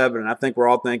 27. And I think we're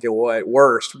all thinking, well, at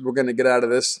worst, we're going to get out of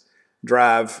this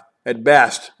drive. At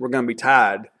best, we're going to be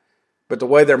tied. But the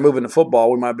way they're moving the football,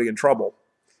 we might be in trouble.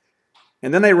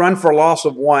 And then they run for a loss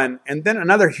of 1, and then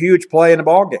another huge play in the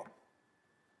ball game.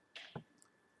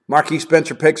 Marquis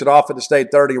Spencer picks it off at the state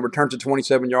 30 and returns it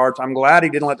 27 yards. I'm glad he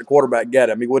didn't let the quarterback get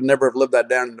him. He would never have lived that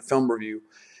down in the film review.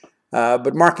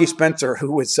 But Marquis Spencer,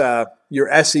 who was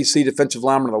your SEC Defensive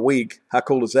Lineman of the Week, how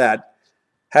cool is that,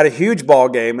 had a huge ball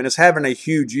game and is having a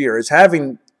huge year. Is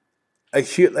having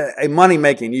a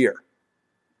money-making year.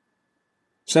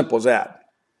 Simple as that.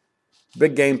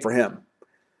 Big game for him.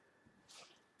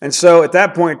 And so at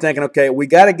that point, thinking, okay, we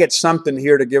got to get something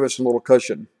here to give us a little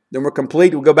cushion. Then we're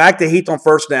complete. We go back to Heath on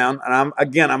first down, and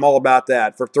I'm all about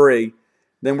that for 3.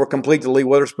 Then we're complete to Lee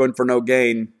Witherspoon for no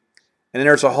gain. And then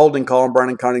there's a holding call on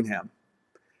Brandon Cunningham.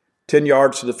 10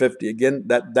 yards to the 50. Again,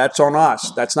 that's on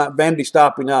us. That's not Vandy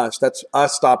stopping us. That's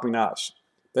us stopping us.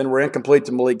 Then we're incomplete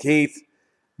to Malik Heath.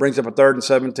 Brings up a 3rd and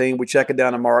 17. We check it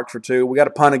down to Marks for 2. We got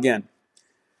to punt again.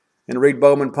 And Reed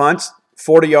Bowman punts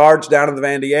 40 yards down to the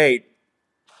Vandy 8.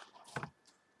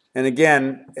 And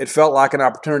again, it felt like an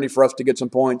opportunity for us to get some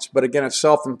points. But again, a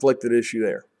self-inflicted issue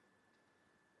there.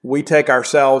 We take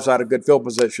ourselves out of good field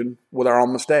position with our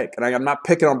own mistake. And I'm not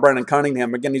picking on Brandon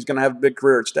Cunningham. Again, he's going to have a big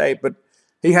career at state. But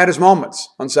he had his moments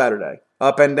on Saturday,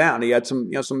 up and down. He had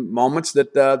some moments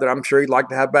that I'm sure he'd like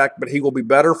to have back. But he will be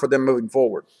better for them moving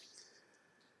forward.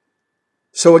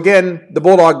 So again, the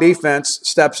Bulldog defense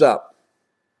steps up.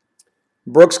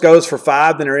 Brooks goes for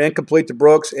 5, then they're incomplete to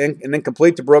Brooks, and then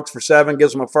complete to Brooks for 7,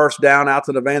 gives them a first down out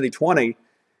to the Vandy 20.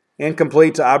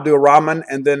 Incomplete to Abdul Rahman,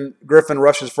 and then Griffin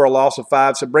rushes for a loss of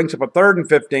 5. So it brings up a 3rd and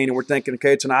 15, and we're thinking,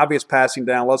 okay, it's an obvious passing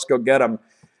down. Let's go get them.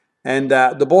 And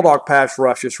the Bulldog pass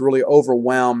rush just really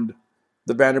overwhelmed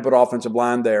the Vanderbilt offensive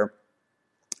line there.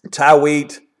 Ty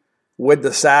Wheat with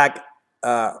the sack,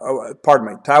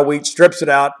 Ty Wheat strips it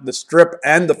out, the strip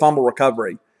and the fumble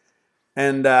recovery.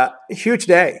 And a huge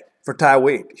day for Ty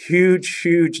Wheat.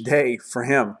 Huge day for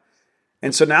him.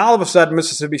 And so now all of a sudden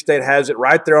Mississippi State has it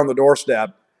right there on the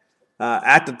doorstep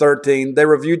at the 13. They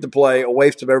reviewed the play, a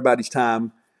waste of everybody's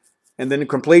time. And then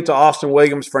complete to Austin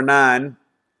Williams for 9.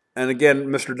 And again,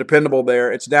 Mr. Dependable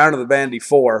there. It's down to the Vandy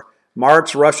 4.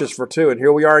 Marks rushes for 2. And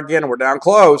here we are again. We're down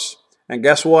close. And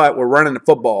guess what? We're running the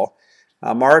football.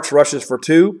 Marks rushes for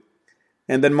 2.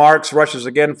 And then Marks rushes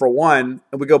again for 1.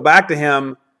 And we go back to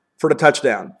him for the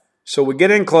touchdown. So we get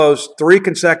in close, 3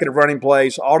 consecutive running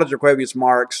plays, all to Jaquavius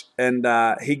Marks, and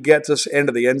he gets us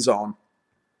into the end zone.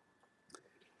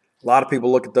 A lot of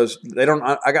people look at those. They don't.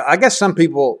 I guess some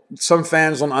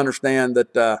fans don't understand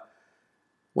that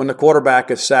when the quarterback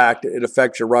is sacked, it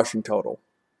affects your rushing total.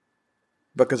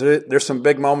 Because there's some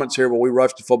big moments here where we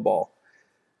rush the football.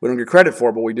 We don't get credit for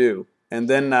it, but we do. And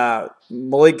then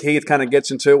Malik Heath kind of gets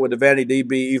into it with the Vandy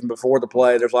DB even before the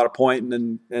play. There's a lot of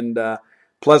pointing and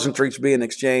pleasantries being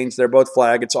exchanged. They're both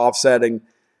flagged. It's offsetting.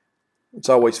 It's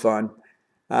always fun.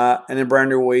 And then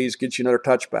Brandon Ruiz gets you another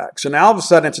touchback. So now all of a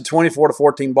sudden it's a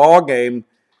 24-14 ball game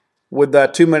with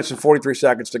 2 minutes and 43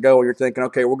 seconds to go. You're thinking,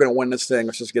 okay, we're going to win this thing.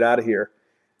 Let's just get out of here.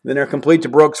 Then they're complete to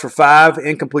Brooks for 5,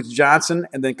 incomplete to Johnson,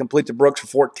 and then complete to Brooks for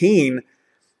 14.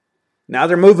 Now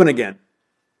they're moving again.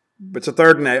 It's a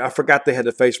 3rd and 8. I forgot they had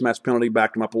the face mask penalty,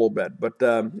 backed them up a little bit. But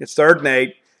it's 3rd and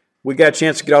 8. We got a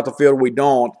chance to get off the field. We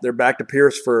don't. They're back to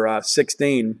Pierce for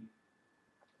 16.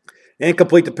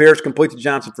 Incomplete to Pierce, complete to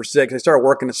Johnson for 6. They started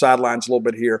working the sidelines a little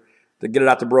bit here to get it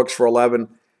out to Brooks for 11.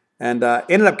 And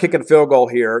ended up kicking a field goal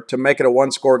here to make it a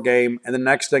one-score game. And the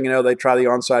next thing you know, they try the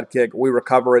onside kick. We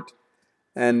recover it,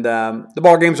 and the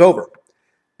ball game's over.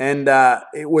 And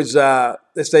it was,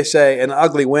 as they say, an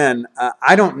ugly win.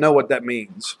 I don't know what that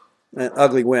means,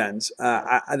 ugly wins.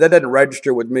 That doesn't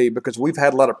register with me because we've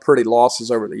had a lot of pretty losses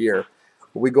over the year.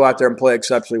 We go out there and play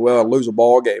exceptionally well and lose a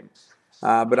ball game.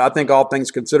 But I think all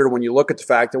things considered, when you look at the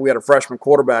fact that we had a freshman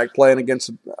quarterback playing against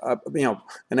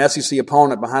an SEC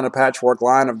opponent behind a patchwork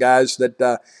line of guys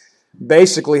that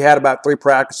basically had about 3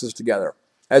 practices together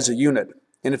as a unit.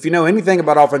 And if you know anything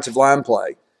about offensive line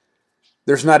play,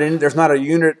 there's not a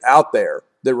unit out there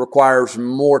that requires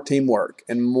more teamwork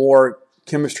and more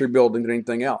chemistry building than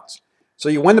anything else. So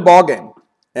you win the ball game.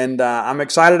 And I'm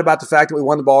excited about the fact that we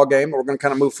won the ball game. We're going to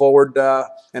kind of move forward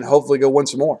and hopefully go win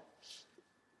some more.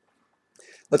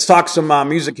 Let's talk some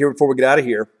music here before we get out of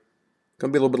here.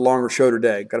 Going to be a little bit longer show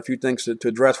today. Got a few things to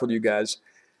address with you guys.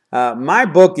 My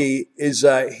bookie is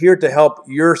here to help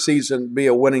your season be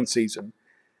a winning season.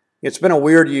 It's been a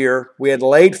weird year. We had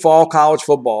late fall college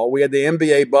football. We had the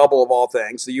NBA bubble of all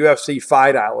things, the UFC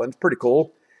Fight Island. Pretty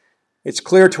cool. It's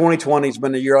clear 2020 has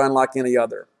been a year unlike any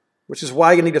other, which is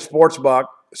why you need a sports book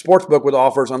with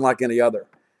offers unlike any other.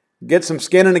 Get some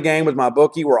skin in the game with my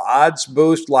bookie, where odds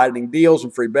boost, lightning deals,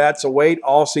 and free bets await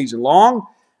all season long.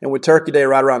 And with Turkey Day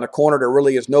right around the corner, there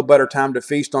really is no better time to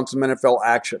feast on some NFL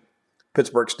action.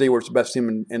 Pittsburgh Steelers, the best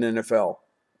team in the NFL,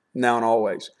 now and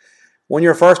always. When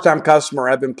you're a first-time customer,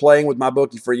 I've been playing with my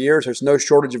bookie for years. There's no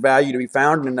shortage of value to be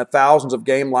found in the thousands of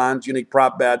game lines, unique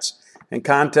prop bets, and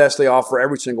contests they offer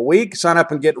every single week. Sign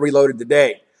up and get reloaded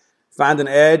today. Find an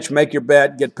edge, make your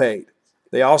bet, get paid.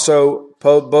 They also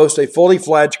boast a fully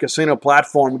fledged casino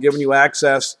platform giving you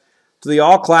access to the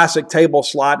all-classic table,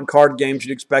 slot, and card games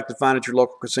you'd expect to find at your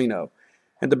local casino.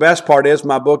 And the best part is,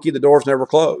 my bookie, the doors never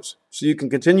close, so you can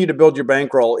continue to build your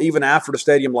bankroll even after the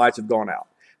stadium lights have gone out.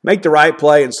 Make the right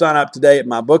play and sign up today at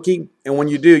my bookie, and when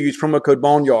you do, use promo code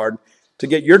Boneyard to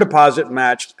get your deposit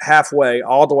matched halfway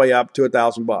all the way up to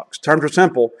 $1,000. Terms are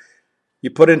simple. You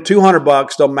put in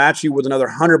 $200, they'll match you with another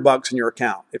 $100 in your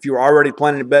account. If you were already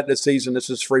planning to bet this season,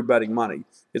 this is free betting money.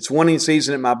 It's winning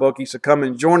season at my bookie, so come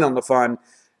and join on the fun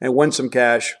and win some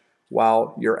cash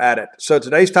while you're at it. So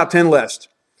today's top 10 list,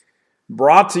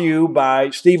 brought to you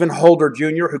by Stephen Holder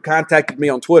Jr., who contacted me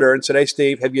on Twitter and said, "Hey,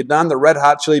 Steve, have you done the Red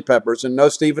Hot Chili Peppers?" And no,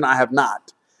 Stephen, I have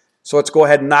not. So let's go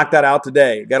ahead and knock that out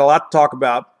today. Got a lot to talk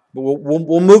about, but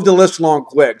we'll move the list along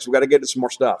quick, so we've got to get to some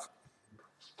more stuff.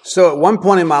 So at one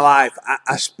point in my life,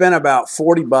 I spent about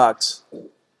 $40.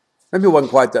 Maybe it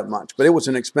wasn't quite that much, but it was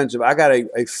inexpensive. I got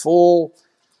a full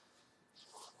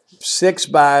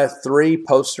 6x3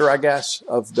 poster, I guess,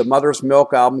 of the Mother's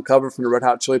Milk album cover from the Red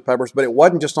Hot Chili Peppers, but it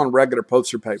wasn't just on regular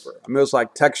poster paper. I mean, it was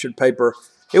like textured paper.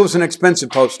 It was an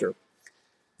expensive poster.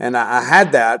 And I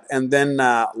had that and then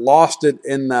lost it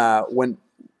in when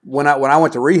I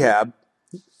went to rehab.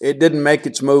 It didn't make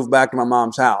its move back to my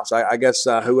mom's house. I guess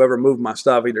whoever moved my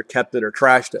stuff either kept it or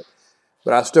trashed it.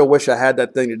 But I still wish I had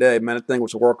that thing today. Man, that thing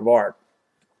was a work of art.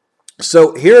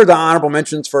 So here are the honorable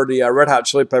mentions for the Red Hot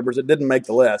Chili Peppers. It didn't make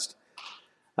the list.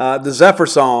 The Zephyr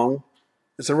song,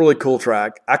 it's a really cool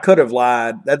track. I could have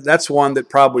lied. That's one that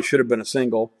probably should have been a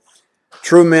single.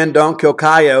 True Men Don't Kill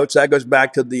Coyotes. That goes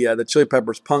back to the Chili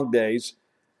Peppers punk days.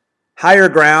 Higher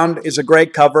Ground is a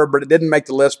great cover, but it didn't make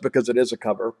the list because it is a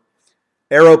cover.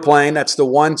 Aeroplane, that's the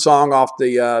one song off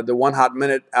the One Hot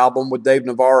Minute album with Dave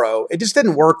Navarro. It just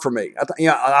didn't work for me.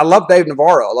 I love Dave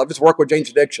Navarro. I love his work with Jane's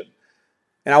Addiction.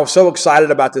 And I was so excited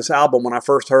about this album when I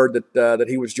first heard that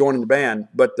he was joining the band.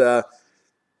 But, to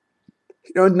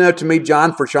me,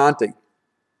 John Frusciante,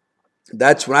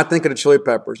 that's when I think of the Chili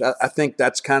Peppers, I think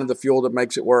that's kind of the fuel that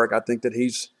makes it work. I think that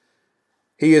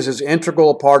he is as integral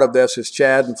a part of this as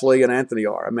Chad and Flea and Anthony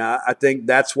are. I mean, I think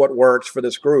that's what works for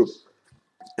this group.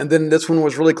 And then this one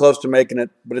was really close to making it,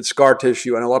 but it's Scar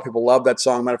Tissue. And a lot of people love that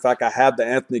song. Matter of fact, I have the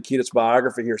Anthony Kiedis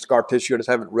biography here, Scar Tissue. I just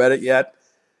haven't read it yet.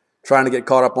 Trying to get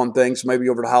caught up on things. Maybe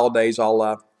over the holidays,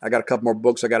 I got a couple more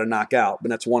books I got to knock out, but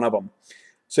that's one of them.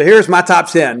 So here's my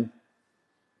top 10.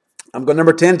 I'm going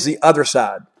number 10 is The Other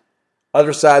Side.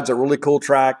 Other Side's a really cool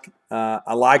track.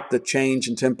 I like the change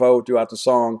in tempo throughout the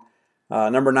song.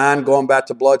 Number 9, going back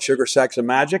to Blood, Sugar, Sex, and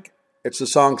Magic. It's the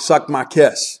song Suck My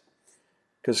Kiss.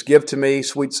 Because give to me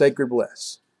sweet sacred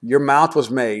bliss. Your mouth was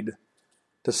made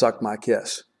to suck my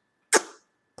kiss.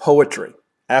 Poetry.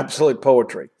 Absolute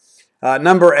poetry.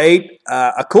 Number 8,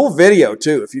 a cool video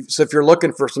too. If you're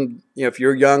looking for some, if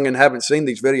you're young and haven't seen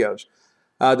these videos,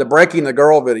 the Breaking the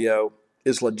Girl video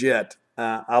is legit.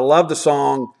 I love the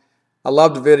song. I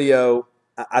love the video.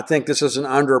 I think this is an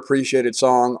underappreciated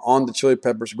song on the Chili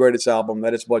Peppers' greatest album,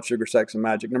 that is Blood Sugar Sex and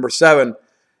Magic. Number 7,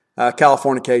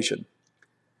 Californication.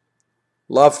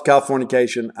 Love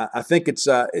Californication. I think it's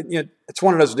it's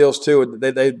one of those deals too.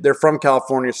 They're from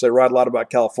California, so they write a lot about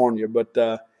California.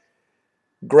 But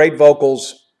great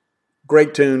vocals,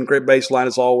 great tune, great bass line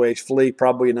as always. Flea,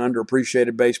 probably an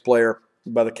underappreciated bass player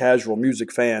by the casual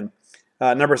music fan.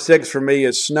 Number 6 for me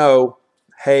is Snow,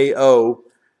 Hey Oh.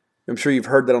 I'm sure you've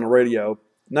heard that on the radio.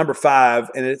 Number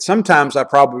 5, and sometimes I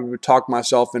probably would talk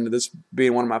myself into this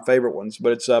being one of my favorite ones,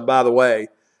 but it's By the Way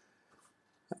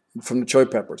from the Chili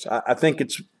Peppers. I think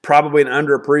it's probably an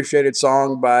underappreciated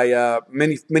song by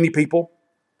many people.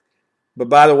 But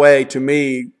By the Way, to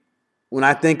me, when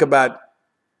I think about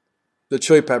the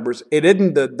Chili Peppers, it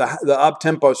isn't the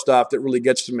up-tempo stuff that really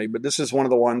gets to me, but this is one of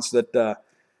the ones that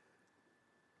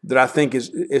I think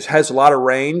has a lot of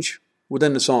range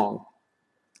within the song.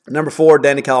 Number 4,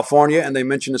 Danny California, and they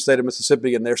mentioned the state of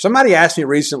Mississippi in there. Somebody asked me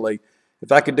recently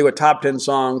if I could do a top 10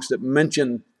 songs that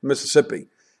mention Mississippi.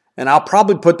 And I'll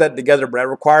probably put that together, but it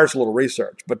requires a little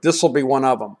research. But this will be one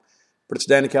of them. But it's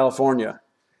Danny California.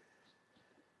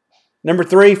 Number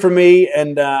 3 for me,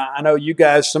 and I know you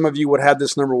guys, some of you would have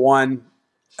this number 1.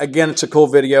 Again, it's a cool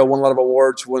video, won a lot of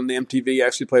awards when the MTV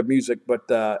actually played music, but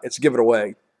it's Give It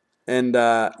Away. And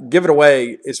Give It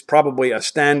Away is probably a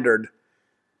standard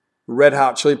Red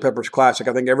Hot Chili Peppers classic.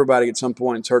 I think everybody at some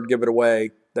point has heard Give It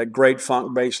Away, that great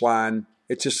funk bass line.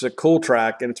 It's just a cool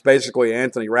track, and it's basically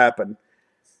Anthony rapping.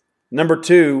 Number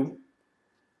 2,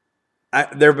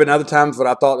 there have been other times that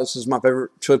I thought this is my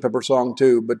favorite Chili Pepper song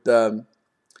too, but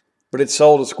it's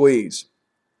Soul to Squeeze.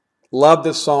 Love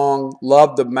this song.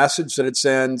 Love the message that it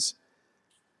sends.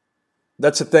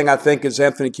 That's the thing I think is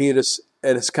Anthony Kiedis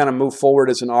has kind of moved forward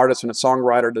as an artist and a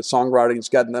songwriter. The songwriting has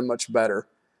gotten that much better.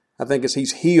 I think as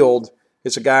he's healed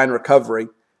as a guy in recovery,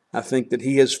 I think that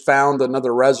he has found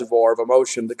another reservoir of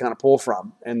emotion to kind of pull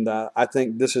from. And I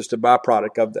think this is the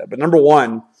byproduct of that. But number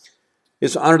 1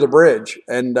 is Under the Bridge.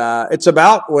 And it's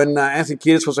about when Anthony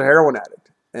Kiedis was a heroin addict.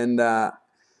 And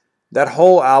that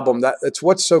whole album, it's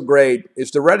what's so great is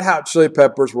the Red Hot Chili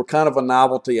Peppers were kind of a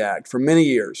novelty act for many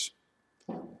years.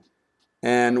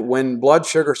 And when Blood,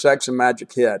 Sugar, Sex, and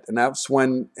Magic hit, and that's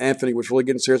when Anthony was really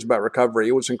getting serious about recovery,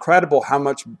 it was incredible how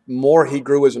much more he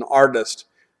grew as an artist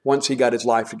once he got his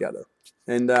life together.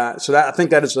 And so I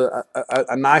think that is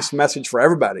a nice message for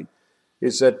everybody,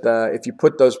 is that if you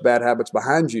put those bad habits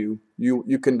behind you,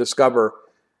 you can discover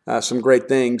some great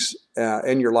things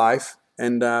in your life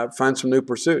and find some new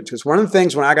pursuits. Because one of the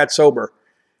things when I got sober,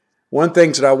 one of the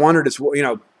things that I wondered is,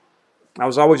 I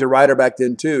was always a writer back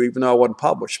then too, even though I wasn't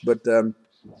published. But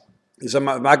is am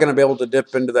I going to be able to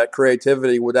dip into that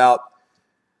creativity without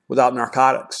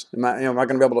narcotics? Am I going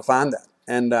to be able to find that?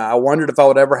 And I wondered if I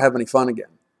would ever have any fun again.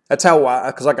 That's how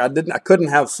because I couldn't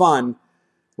have fun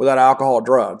without alcohol or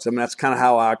drugs. I mean, that's kind of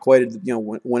how I equated.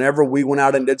 Whenever we went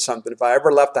out and did something, if I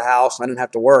ever left the house and I didn't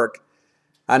have to work,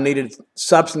 I needed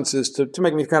substances to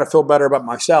make me kind of feel better about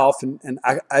myself. And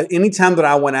any time that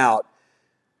I went out,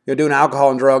 doing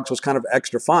alcohol and drugs was kind of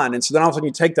extra fun. And so then all of a sudden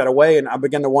you take that away, and I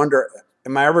began to wonder,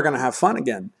 am I ever going to have fun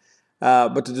again?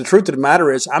 But the truth of the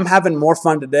matter is I'm having more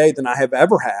fun today than I have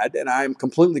ever had, and I am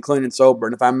completely clean and sober.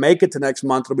 And if I make it to next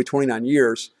month, it'll be 29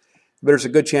 years. But there's a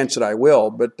good chance that I will.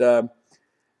 But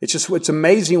it's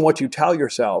amazing what you tell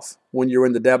yourself when you're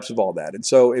in the depths of all that. And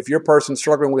so if you're a person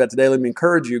struggling with that today, let me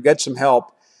encourage you, get some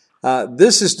help.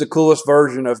 This is the coolest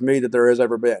version of me that there has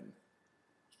ever been.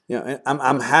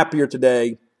 I'm happier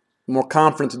today, more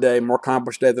confident today, more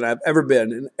accomplished today than I've ever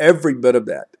been. And every bit of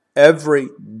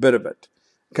it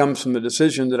comes from the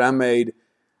decision that I made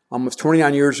almost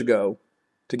 29 years ago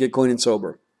to get clean and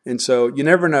sober. And so you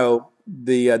never know,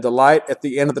 the light at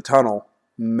the end of the tunnel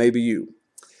may be you.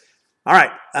 All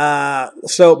right,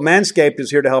 so Manscaped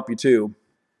is here to help you too.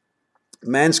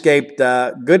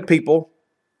 Manscaped, good people,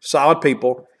 solid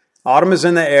people. Autumn is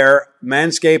in the air.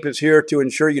 Manscaped is here to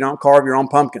ensure you don't carve your own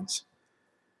pumpkins.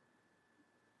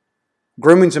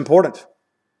 Grooming's important.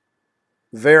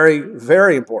 Very,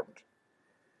 very important.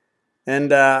 And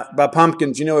by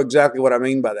pumpkins, you know exactly what I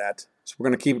mean by that. So we're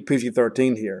going to keep it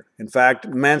PG-13 here. In fact,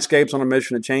 Manscaped's on a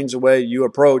mission to change the way you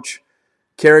approach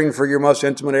caring for your most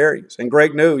intimate areas. And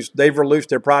great news, they've released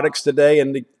their products today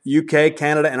in the UK,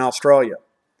 Canada, and Australia.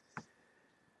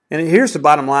 And here's the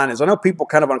bottom line is, I know people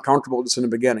are kind of uncomfortable with this in the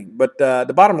beginning, but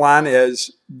the bottom line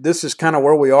is this is kind of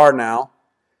where we are now.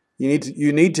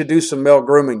 You need to do some male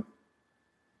grooming.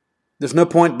 There's no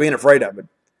point being afraid of it.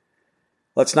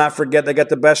 Let's not forget they got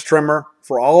the best trimmer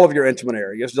for all of your intimate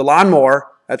areas. The Lawnmower,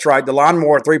 that's right, the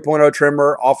Lawnmower 3.0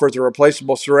 trimmer offers a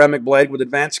replaceable ceramic blade with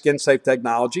advanced skin-safe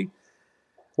technology.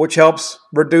 which helps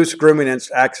reduce grooming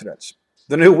accidents.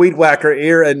 The new Weed Whacker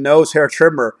ear and nose hair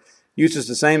trimmer uses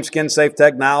the same skin-safe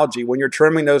technology when you're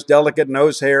trimming those delicate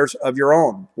nose hairs of your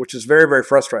own, which is very, very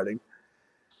frustrating.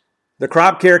 The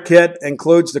crop care kit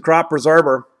includes the crop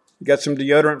preserver. You got some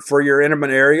deodorant for your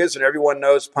intimate areas, and everyone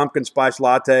knows pumpkin spice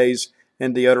lattes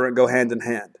and deodorant go hand in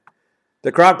hand.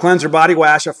 The crop cleanser body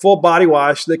wash, a full body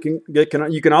wash that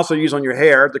you can also use on your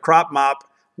hair. The crop mop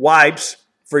wipes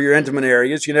for your intimate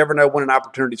areas. You never know when an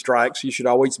opportunity strikes. You should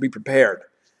always be prepared.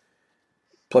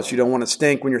 Plus, you don't want to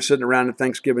stink when you're sitting around the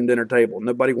Thanksgiving dinner table.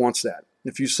 Nobody wants that.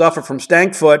 If you suffer from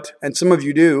stank foot, and some of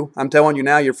you do, I'm telling you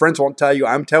now, your friends won't tell you,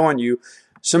 I'm telling you,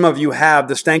 some of you have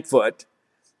the stank foot.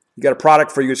 You got a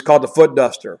product for you. It's called the Foot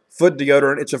Duster. Foot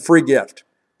deodorant. It's a free gift.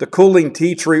 The cooling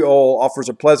tea tree oil offers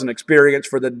a pleasant experience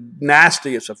for the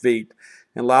nastiest of feet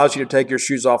and allows you to take your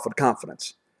shoes off with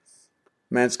confidence.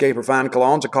 Manscaped Refined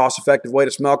Cologne is a cost-effective way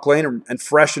to smell clean and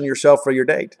freshen yourself for your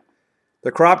date.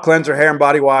 The Crop Cleanser Hair and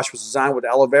Body Wash was designed with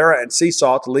aloe vera and sea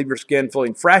salt to leave your skin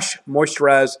feeling fresh,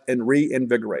 moisturized, and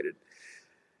reinvigorated.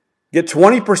 Get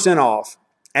 20% off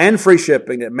and free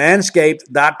shipping at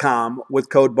manscaped.com with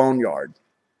code BONEYARD.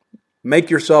 Make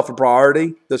yourself a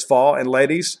priority this fall, and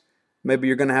ladies, maybe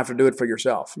you're going to have to do it for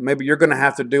yourself. Maybe you're going to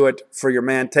have to do it for your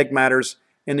man. Take matters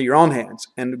into your own hands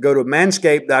and go to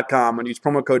manscaped.com and use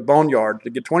promo code BONEYARD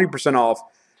to get 20% off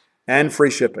and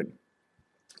free shipping.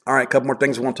 All right, a couple more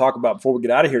things I want to talk about before we get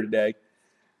out of here today.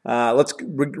 Let's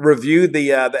review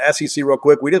the SEC real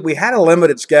quick. We had a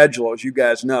limited schedule, as you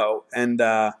guys know, and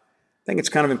I think it's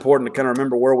kind of important to kind of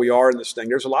remember where we are in this thing.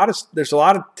 There's a lot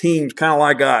of teams kind of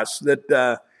like us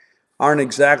that aren't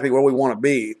exactly where we want to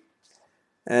be.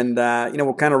 And,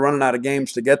 we're kind of running out of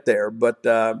games to get there. But,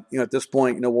 at this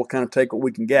point, we'll kind of take what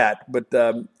we can get. But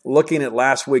looking at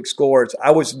last week's scores, I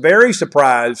was very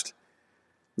surprised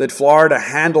that Florida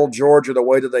handled Georgia the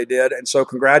way that they did. And so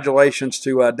congratulations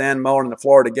to Dan Mullen and the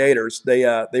Florida Gators.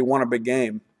 They won a big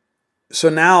game. So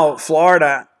now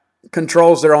Florida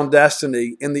controls their own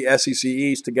destiny in the SEC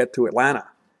East to get to Atlanta.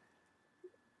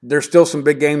 There's still some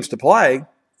big games to play.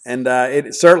 And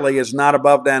it certainly is not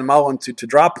above Dan Mullen to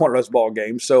drop pointless ball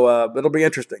games. So it'll be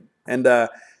interesting. And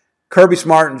Kirby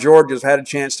Smart and Georgia's had a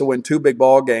chance to win two big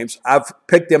ball games. I've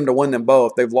picked them to win them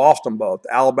both. They've lost them both,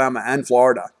 Alabama and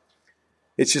Florida.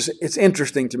 It's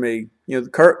interesting to me.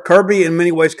 Kirby in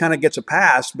many ways kind of gets a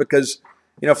pass because,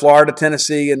 Florida,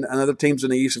 Tennessee, and other teams in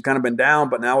the East have kind of been down.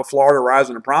 But now with Florida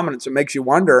rising to prominence, it makes you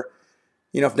wonder,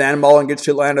 if Dan Mullen gets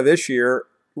to Atlanta this year,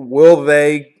 will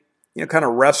they kind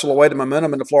of wrestle away the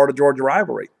momentum in the Florida-Georgia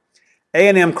rivalry?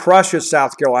 A&M crushes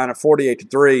South Carolina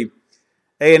 48-3.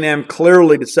 A&M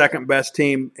clearly the second-best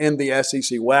team in the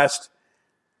SEC West,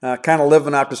 kind of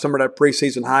living up to some of that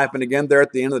preseason hype. And again, they're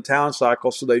at the end of the talent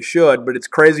cycle, so they should. But it's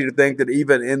crazy to think that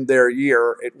even in their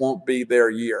year, it won't be their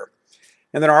year.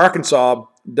 And then Arkansas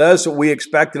does what we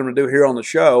expected them to do here on the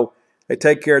show. They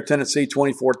take care of Tennessee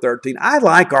 24-13. I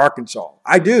like Arkansas.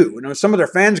 I do. Some of their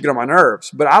fans get on my nerves,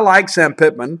 but I like Sam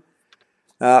Pittman.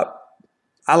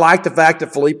 I like the fact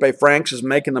that Felipe Franks is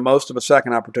making the most of a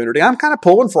second opportunity. I'm kind of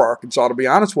pulling for Arkansas, to be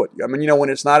honest with you. I mean, when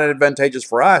it's not advantageous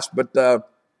for us, but,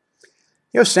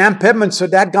 Sam Pittman's so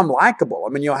dadgum likable. I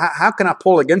mean, how can I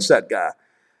pull against that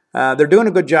guy? They're doing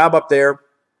a good job up there.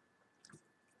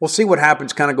 We'll see what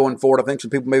happens kind of going forward. I think some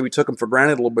people maybe took them for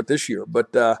granted a little bit this year,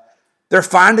 but they're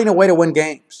finding a way to win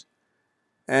games.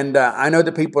 And I know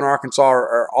that people in Arkansas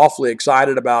are awfully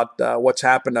excited about what's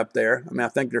happened up there. I mean, I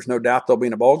think there's no doubt they'll be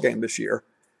in a bowl game this year.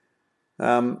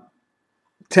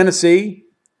 Tennessee,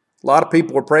 a lot of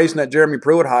people were praising that Jeremy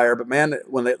Pruitt hire, but man,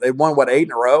 when they won, 8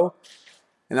 in a row?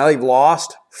 And now they've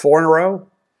lost 4 in a row?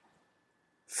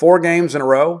 4 games in a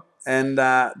row. And,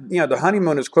 the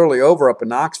honeymoon is clearly over up in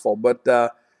Knoxville. But, I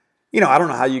don't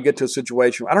know how you get to a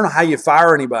situation. I don't know how you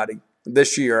fire anybody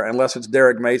this year, unless it's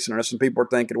Derek Mason, or some people are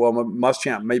thinking, well,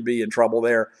 Muschamp may be in trouble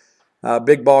there.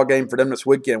 Big ball game for them this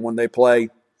weekend when they play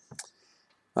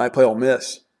Ole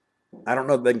Miss. I don't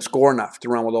know if they can score enough to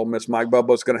run with Ole Miss. Mike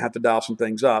Bobo's going to have to dial some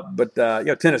things up. But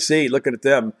Tennessee, looking at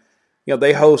them,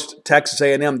 they host Texas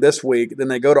A&M this week, then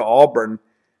they go to Auburn,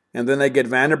 and then they get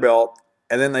Vanderbilt,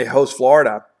 and then they host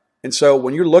Florida. And so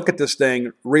when you look at this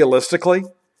thing realistically,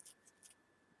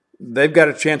 they've got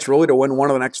a chance really to win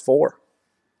one of the next 4.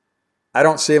 I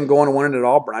don't see them going to win it at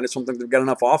Auburn. I just don't think they've got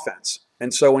enough offense.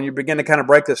 And so when you begin to kind of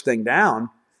break this thing down,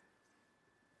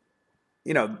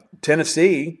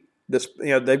 Tennessee,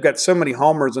 they've got so many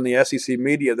homers in the SEC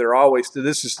media. They're always,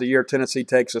 this is the year Tennessee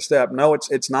takes a step. No,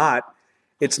 it's not.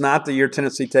 It's not the year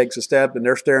Tennessee takes a step, and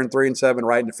they're staring 3-7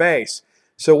 right in the face.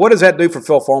 So what does that do for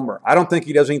Phil Fulmer? I don't think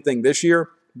he does anything this year,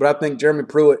 but I think Jeremy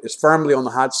Pruitt is firmly on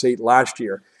the hot seat last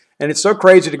year. And it's so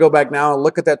crazy to go back now and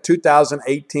look at that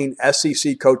 2018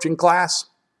 SEC coaching class.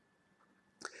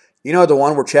 You know, the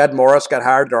one where Chad Morris got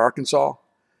hired at Arkansas?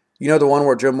 You know, the one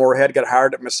where Jim Moorhead got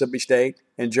hired at Mississippi State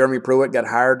and Jeremy Pruitt got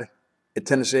hired at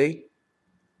Tennessee?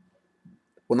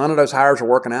 Well, none of those hires are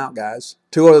working out, guys.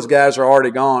 Two of those guys are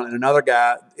already gone, and another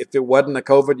guy, if it wasn't a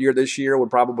COVID year this year, would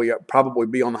probably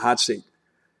be on the hot seat.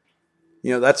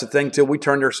 You know, that's the thing, too. We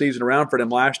turned their season around for them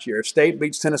last year. If State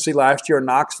beats Tennessee last year in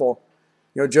Knoxville,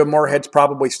 you know, Jim Moorhead's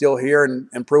probably still here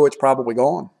and Pruitt's probably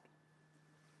gone.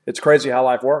 It's crazy how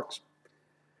life works.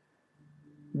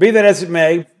 Be that as it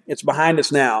may, it's behind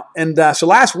us now. And so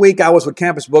last week I was with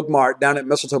Campus Bookmart down at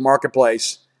Mistletoe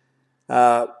Marketplace.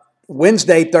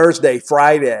 Wednesday, Thursday,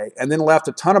 Friday, and then left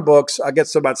a ton of books. I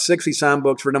guess about 60 signed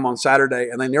books for them on Saturday,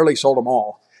 and they nearly sold them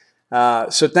all.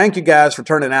 So thank you guys for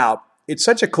turning out. It's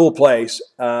such a cool place.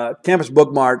 Campus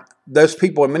Bookmart, those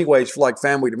people in many ways feel like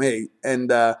family to me.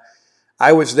 And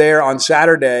I was there on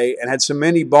Saturday and had so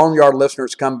many Boneyard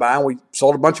listeners come by, and we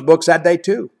sold a bunch of books that day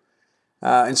too.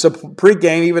 And so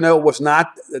pregame, even though it was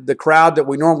not the crowd that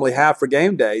we normally have for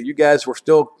game day, you guys were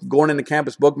still going into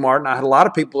Campus Bookmart. And I had a lot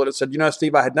of people that said, you know,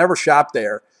 Steve, I had never shopped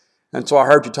there. And so I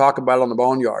heard you talk about it on the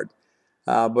Boneyard.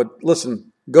 But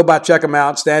listen, go by, check them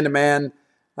out. Stan the Man,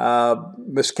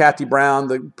 Miss Kathy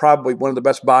Brown, probably one of the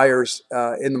best buyers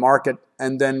in the market.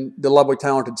 And then the lovely,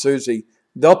 talented Susie.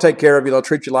 They'll take care of you. They'll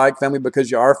treat you like family because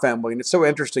you are family. And it's so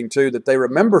interesting, too, that they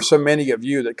remember so many of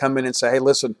you that come in and say, hey,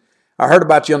 listen, I heard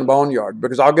about you on the Boneyard,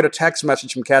 because I'll get a text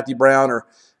message from Kathy Brown or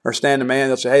Stan the Man.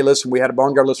 They'll say, hey, listen, we had a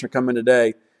Boneyard listener come in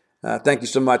today. Thank you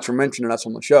so much for mentioning us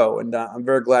on the show. And I'm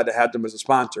very glad to have them as a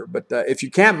sponsor. But if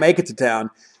you can't make it to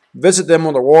town, visit them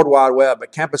on the World Wide Web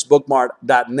at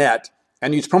campusbookmart.net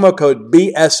and use promo code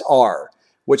BSR,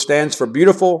 which stands for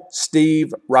Beautiful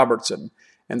Steve Robertson.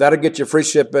 And that'll get you free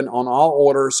shipping on all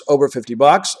orders over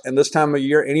 $50. And this time of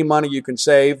year, any money you can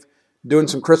save doing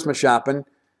some Christmas shopping,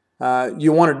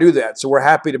 you want to do that. So we're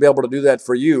happy to be able to do that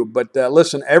for you. But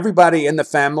listen, everybody in the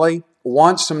family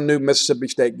wants some new Mississippi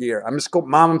State gear.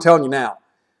 Mom, I'm telling you now,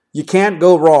 you can't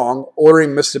go wrong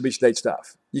ordering Mississippi State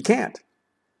stuff. You can't.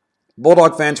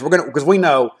 Bulldog fans, because we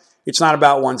know it's not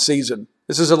about one season.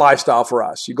 This is a lifestyle for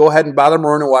us. You go ahead and buy the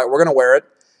maroon and white. We're going to wear it.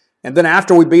 And then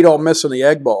after we beat Ole Miss in the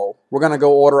Egg Bowl, we're going to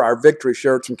go order our victory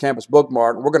shirts from Campus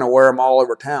Bookmart, and we're going to wear them all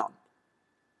over town.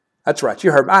 That's right.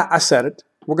 You heard me. I said it.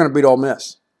 We're going to beat Ole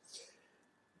Miss.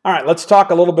 All right, let's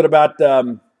talk a little bit about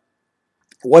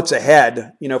what's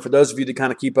ahead, you know, for those of you that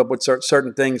kind of keep up with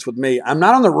certain things with me. I'm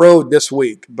not on the road this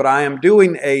week, but I am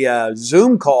doing a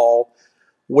Zoom call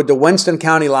with the Winston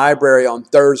County Library on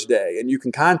Thursday, and you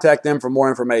can contact them for more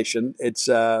information. It's,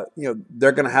 they're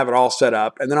going to have it all set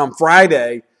up. And then on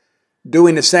Friday,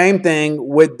 doing the same thing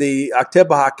with the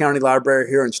Oktibbeha County Library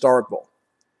here in Starkville.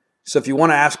 So if you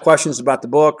want to ask questions about the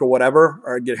book or whatever,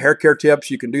 or get hair care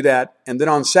tips, you can do that. And then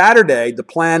on Saturday, the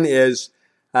plan is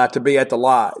to be at the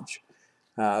Lodge,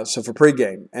 so for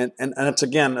pregame. And it's,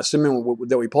 again, assuming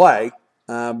that we play,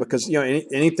 because, you know,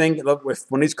 anything,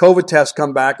 when these COVID tests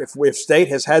come back, if State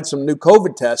has had some new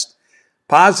COVID test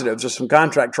positives or some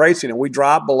contract tracing and we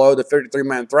drop below the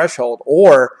 33-man threshold,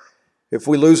 or if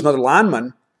we lose another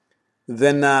lineman,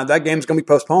 then that game's going to be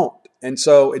postponed. And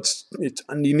so it's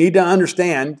you need to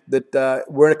understand that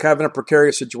we're kind of in a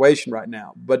precarious situation right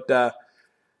now. But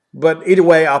either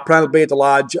way, I'll plan to be at the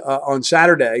Lodge on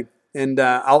Saturday, and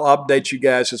I'll update you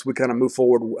guys as we kind of move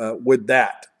forward with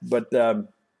that. But the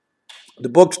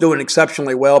book's doing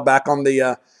exceptionally well, back on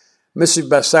the Mississippi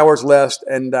bestsellers list,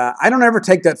 and I don't ever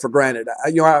take that for granted.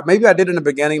 Maybe I did in the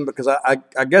beginning because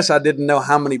I guess I didn't know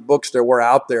how many books there were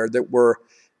out there that were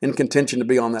in contention to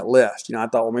be on that list. You know, I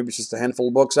thought, well, maybe it's just a handful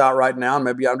of books out right now, and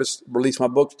maybe I'll just release my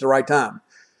books at the right time.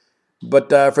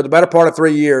 But for the better part of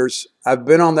 3 years, I've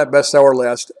been on that bestseller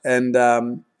list,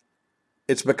 and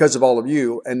it's because of all of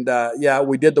you. And yeah,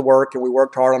 we did the work, and we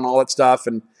worked hard on all that stuff,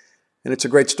 and it's a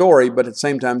great story. But at the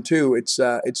same time, too,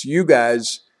 it's you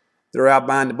guys that are out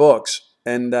buying the books.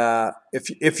 And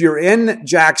if you're in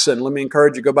Jackson, let me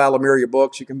encourage you, go buy Lemuria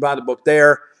Books. You can buy the book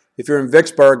there. If you're in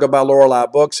Vicksburg, go buy Lorelei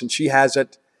Books, and she has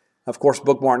it. Of course,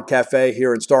 Bookmart Cafe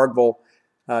here in Starkville,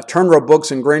 Turnrow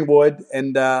Books in Greenwood.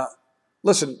 And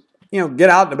listen, get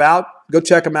out and about, go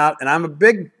check them out. And I'm a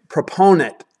big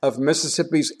proponent of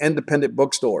Mississippi's independent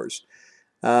bookstores.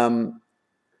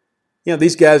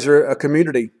 These guys are a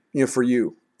community, for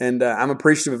you. And I'm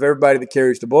appreciative of everybody that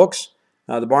carries the books.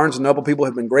 The Barnes & Noble people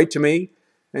have been great to me.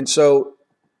 And so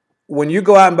when you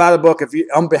go out and buy the book,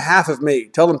 on behalf of me,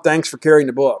 tell them thanks for carrying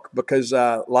the book, because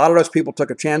a lot of those people took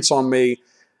a chance on me,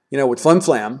 with Flim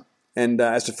Flam, and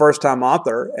as the first-time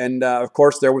author. And, of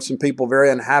course, there were some people very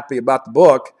unhappy about the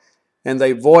book, and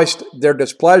they voiced their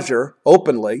displeasure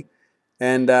openly.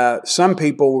 And some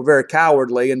people were very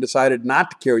cowardly and decided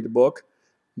not to carry the book.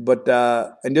 But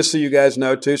and just so you guys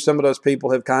know, too, some of those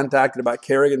people have contacted about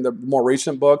carrying the more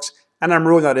recent books, and I'm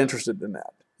really not interested in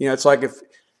that. It's like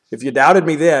if you doubted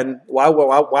me then,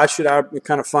 why should I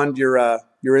kind of fund your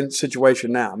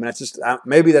situation now? I mean, that's just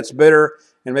maybe that's bitter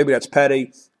and maybe that's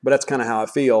petty, but that's kind of how I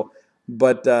feel.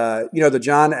 But the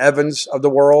John Evans of the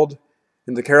world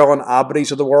and the Carolyn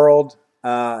Abadis of the world,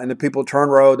 and the people at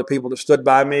Turnrow, the people that stood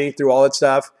by me through all that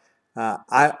stuff,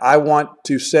 I want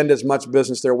to send as much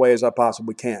business their way as I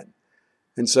possibly can.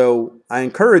 And so I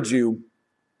encourage you,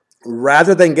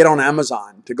 rather than get on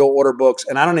Amazon to go order books,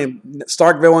 and I don't even,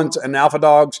 Stark Villains and Alpha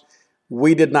Dogs,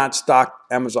 we did not stock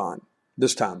Amazon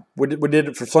this time. We did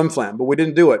it for Flim Flam, but we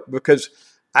didn't do it because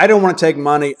I don't want to take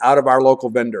money out of our local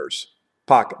vendors'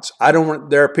 pockets.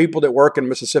 There are people that work in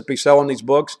Mississippi selling these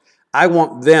books. I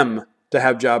want them to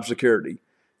have job security.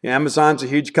 Amazon's a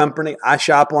huge company. I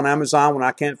shop on Amazon when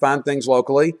I can't find things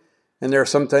locally, and there are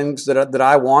some things that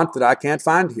I want that I can't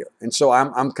find here. And so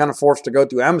I'm kind of forced to go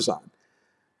through Amazon.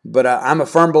 But I'm a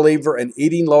firm believer in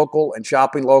eating local and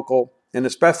shopping local, and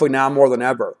especially now more than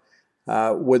ever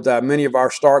with many of our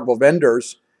Starkville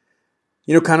vendors,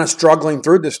 kind of struggling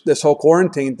through this whole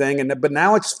quarantine thing. But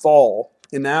now it's fall,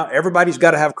 and now everybody's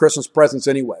got to have Christmas presents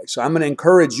anyway. So I'm going to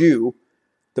encourage you,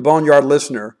 the Boneyard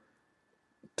listener,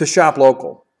 to shop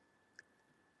local,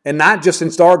 and not just in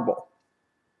Starkville.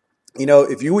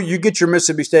 If you get your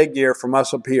Mississippi State gear from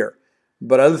us up here,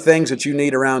 but other things that you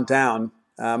need around town,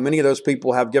 many of those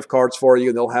people have gift cards for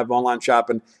you. They'll have online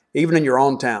shopping, even in your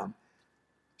own town.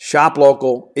 Shop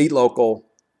local, eat local.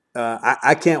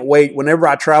 I can't wait. Whenever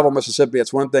I travel Mississippi,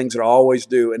 it's one of the things that I always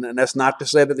do. And that's not to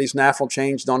say that these national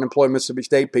chains don't employ Mississippi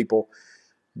State people,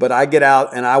 but I get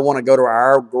out and I want to go to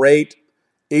our great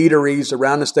eateries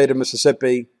around the state of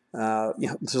Mississippi.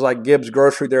 This is like Gibbs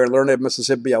Grocery there in Learned,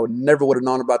 Mississippi. I never would have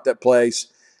known about that place.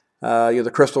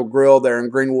 The Crystal Grill there in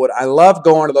Greenwood. I love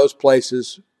going to those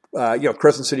places.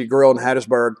 Crescent City Grill in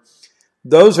Hattiesburg.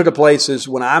 Those are the places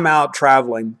when I'm out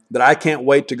traveling that I can't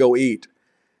wait to go eat.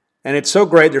 And it's so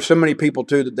great. There's so many people,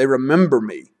 too, that they remember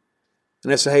me.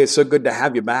 And they say, hey, it's so good to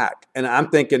have you back. And I'm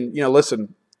thinking,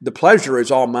 listen, the pleasure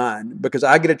is all mine because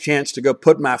I get a chance to go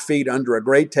put my feet under a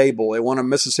great table at one of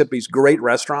Mississippi's great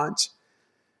restaurants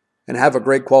and have a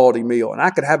great quality meal. And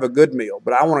I could have a good meal,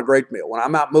 but I want a great meal. When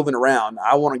I'm out moving around,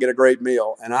 I want to get a great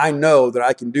meal. And I know that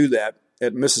I can do that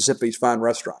at Mississippi's fine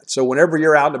restaurants. So whenever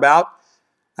you're out and about,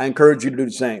 I encourage you to do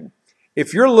the same.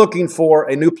 If you're looking for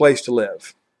a new place to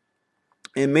live,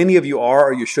 and many of you are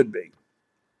or you should be,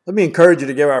 let me encourage you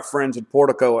to give our friends at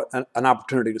Portico an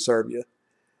opportunity to serve you.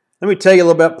 Let me tell you a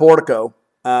little bit about Portico.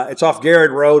 It's off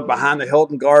Garrett Road behind the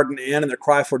Hilton Garden Inn and the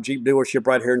Chrysler Jeep dealership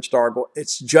right here in Starkville.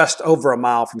 It's just over a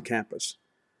mile from campus.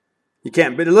 You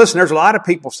can't, but listen, there's a lot of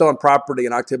people selling property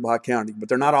in Oktibbeha County, but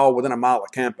they're not all within a mile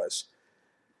of campus.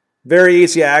 Very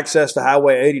easy access to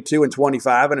Highway 82 and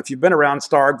 25. And if you've been around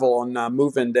Starkville on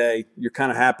move-in day, you're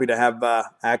kind of happy to have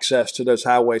access to those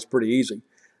highways pretty easy.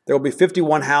 There will be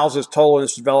 51 houses total in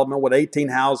this development, with 18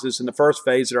 houses in the first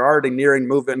phase that are already nearing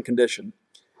move-in condition.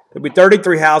 There will be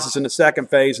 33 houses in the second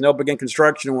phase, and they'll begin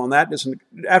construction on that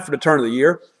after the turn of the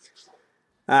year.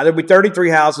 There will be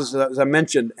 33 houses, as I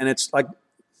mentioned, and it's like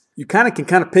you can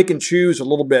pick and choose a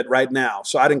little bit right now.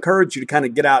 So I'd encourage you to kind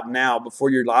of get out now before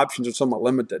your options are somewhat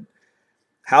limited.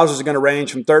 Houses are going to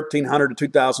range from 1,300 to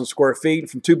 2,000 square feet,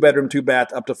 from 2-bedroom,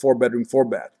 2-bath up to 4-bedroom,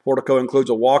 4-bath. Portico includes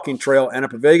a walking trail and a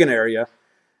pavilion area.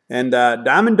 And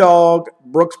Diamond Dog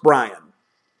Brooks Bryan,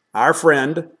 our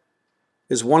friend,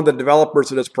 is one of the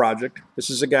developers of this project. This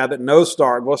is a guy that knows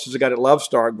Starkville. This is a guy that loves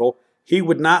Starkville. He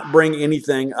would not bring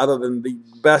anything other than the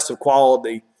best of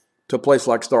quality to a place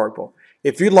like Starkville.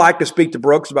 If you'd like to speak to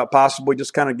Brooks about possibly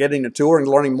just kind of getting a tour and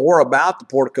learning more about the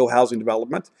Portico housing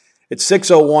development, it's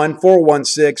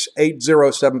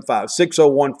 601-416-8075,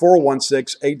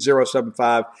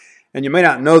 601-416-8075. And you may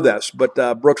not know this, but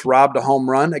Brooks robbed a home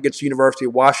run against the University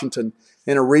of Washington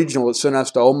in a regional that sent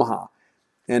us to Omaha.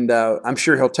 And I'm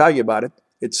sure he'll tell you about it.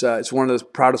 It's one of the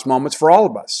proudest moments for all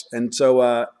of us. And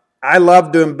so I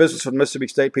love doing business with Mississippi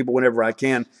State people whenever I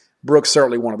can. Brooks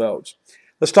certainly one of those.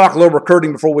 Let's talk a little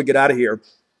recruiting before we get out of here.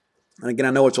 And again, I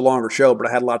know it's a longer show, but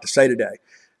I had a lot to say today.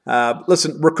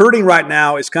 Listen, recruiting right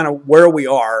now is kind of where we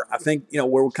are. I think,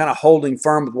 we're kind of holding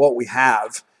firm with what we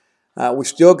have. We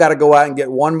still got to go out and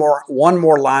get one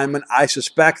more lineman. I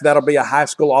suspect that'll be a high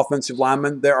school offensive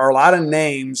lineman. There are a lot of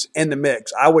names in the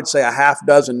mix. I would say a half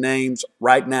dozen names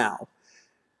right now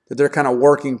that they're kind of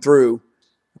working through.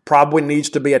 Probably needs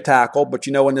to be a tackle, but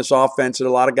in this offense, there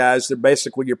are a lot of guys that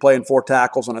basically you're playing 4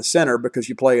 tackles on a center because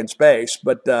you play in space.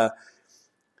 But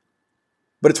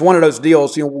But it's one of those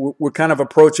deals. We're kind of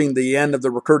approaching the end of the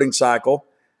recruiting cycle.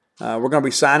 We're going to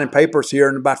be signing papers here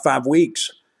in about 5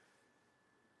 weeks.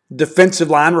 Defensive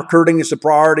line recruiting is the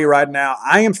priority right now.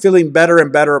 I am feeling better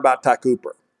and better about Ty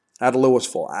Cooper out of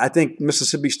Louisville. I think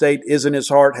Mississippi State is in his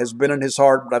heart, has been in his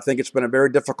heart, but I think it's been a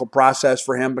very difficult process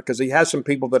for him because he has some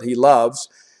people that he loves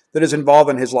that is involved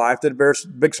in his life that are very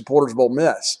big supporters of Ole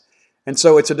Miss. And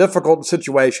so it's a difficult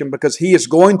situation because he is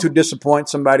going to disappoint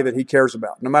somebody that he cares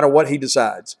about, no matter what he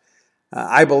decides.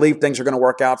 I believe things are going to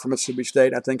work out for Mississippi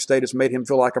State. I think State has made him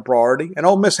feel like a priority. And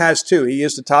Ole Miss has too. He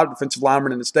is the top defensive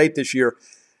lineman in the state this year.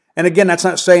 And again, that's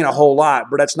not saying a whole lot,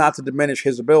 but that's not to diminish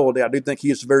his ability. I do think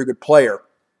he is a very good player.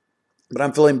 But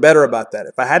I'm feeling better about that.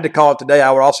 If I had to call it today,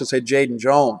 I would also say Jaden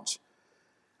Jones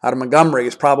out of Montgomery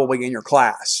is probably in your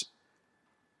class.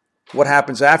 What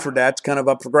happens after that's kind of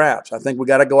up for grabs. I think we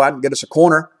got to go out and get us a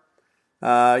corner.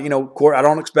 I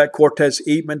don't expect Cortez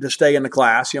Eatman to stay in the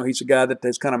class. He's a guy that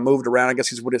has kind of moved around. I guess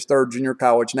he's with his third junior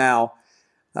college now.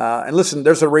 And listen,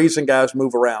 there's a reason guys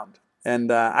move around.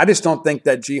 And I just don't think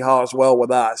that G-Haw is well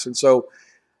with us. And so,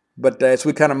 but as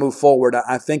we kind of move forward,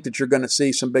 I think that you're going to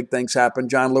see some big things happen.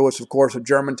 John Lewis, of course, of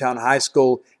Germantown High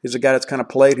School, is a guy that's kind of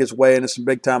played his way into some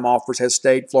big-time offers, has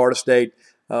State, Florida State,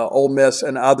 Ole Miss,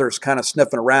 and others kind of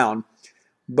sniffing around.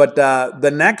 But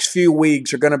the next few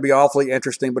weeks are going to be awfully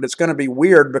interesting, but it's going to be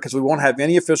weird because we won't have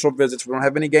any official visits. We don't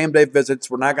have any game day visits.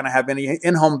 We're not going to have any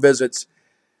in-home visits.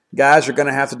 Guys are going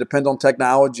to have to depend on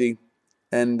technology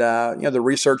and the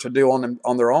research to do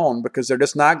on their own because they're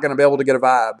just not going to be able to get a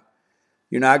vibe.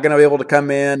 You're not going to be able to come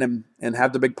in and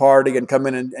have the big party and come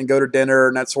in and go to dinner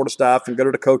and that sort of stuff and go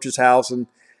to the coach's house.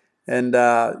 And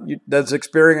those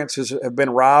experiences have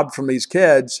been robbed from these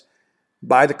kids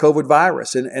by the COVID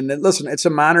virus. And listen, it's a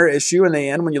minor issue in the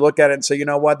end when you look at it and say, you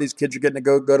know what, these kids are getting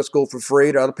to go to school for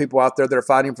free. There are other people out there that are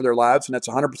fighting for their lives, and that's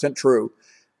 100% true.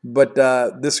 But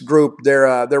this group,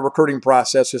 their recruiting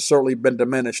process has certainly been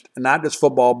diminished, and not just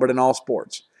football, but in all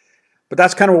sports. But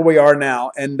that's kind of where we are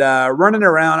now. And running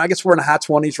around, I guess we're in the high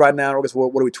 20s right now. I guess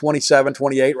what are we, 27,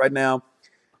 28 right now?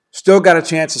 Still got a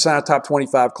chance to sign a top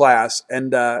 25 class.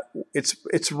 And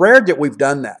it's rare that we've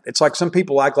done that. It's like some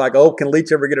people act like, oh, can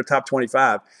Leach ever get a top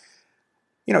 25?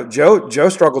 Joe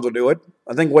struggled to do it.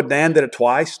 I think Dan did it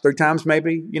twice, 3 times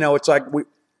maybe. It's like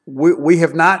we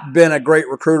have not been a great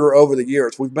recruiter over the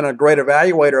years. We've been a great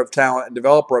evaluator of talent and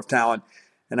developer of talent.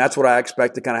 And that's what I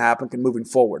expect to kind of happen moving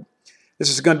forward. This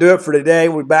is going to do it for today.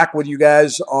 We'll be back with you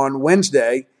guys on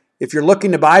Wednesday. If you're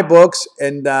looking to buy books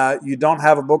and you don't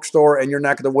have a bookstore in your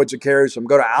neck of the woods that carries them,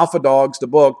 go to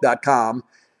alphadogsthebook.com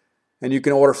and you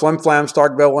can order Flim Flam,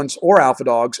 Stark Villains, or Alpha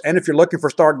Dogs. And if you're looking for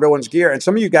Stark Villains gear, and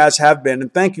some of you guys have been,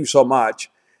 and thank you so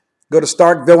much, go to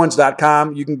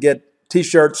starkvillains.com. You can get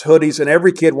T-shirts, hoodies, and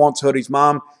every kid wants hoodies.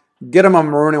 Mom, get them a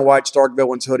maroon and white Stark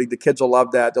Villains hoodie. The kids will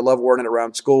love that. They'll love wearing it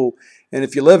around school. And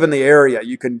if you live in the area,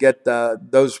 you can get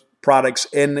those products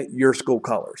in your school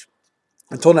colors.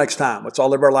 Until next time, let's all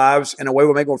live our lives in a way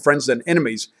we make more friends than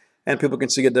enemies, and people can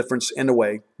see a difference in the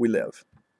way we live.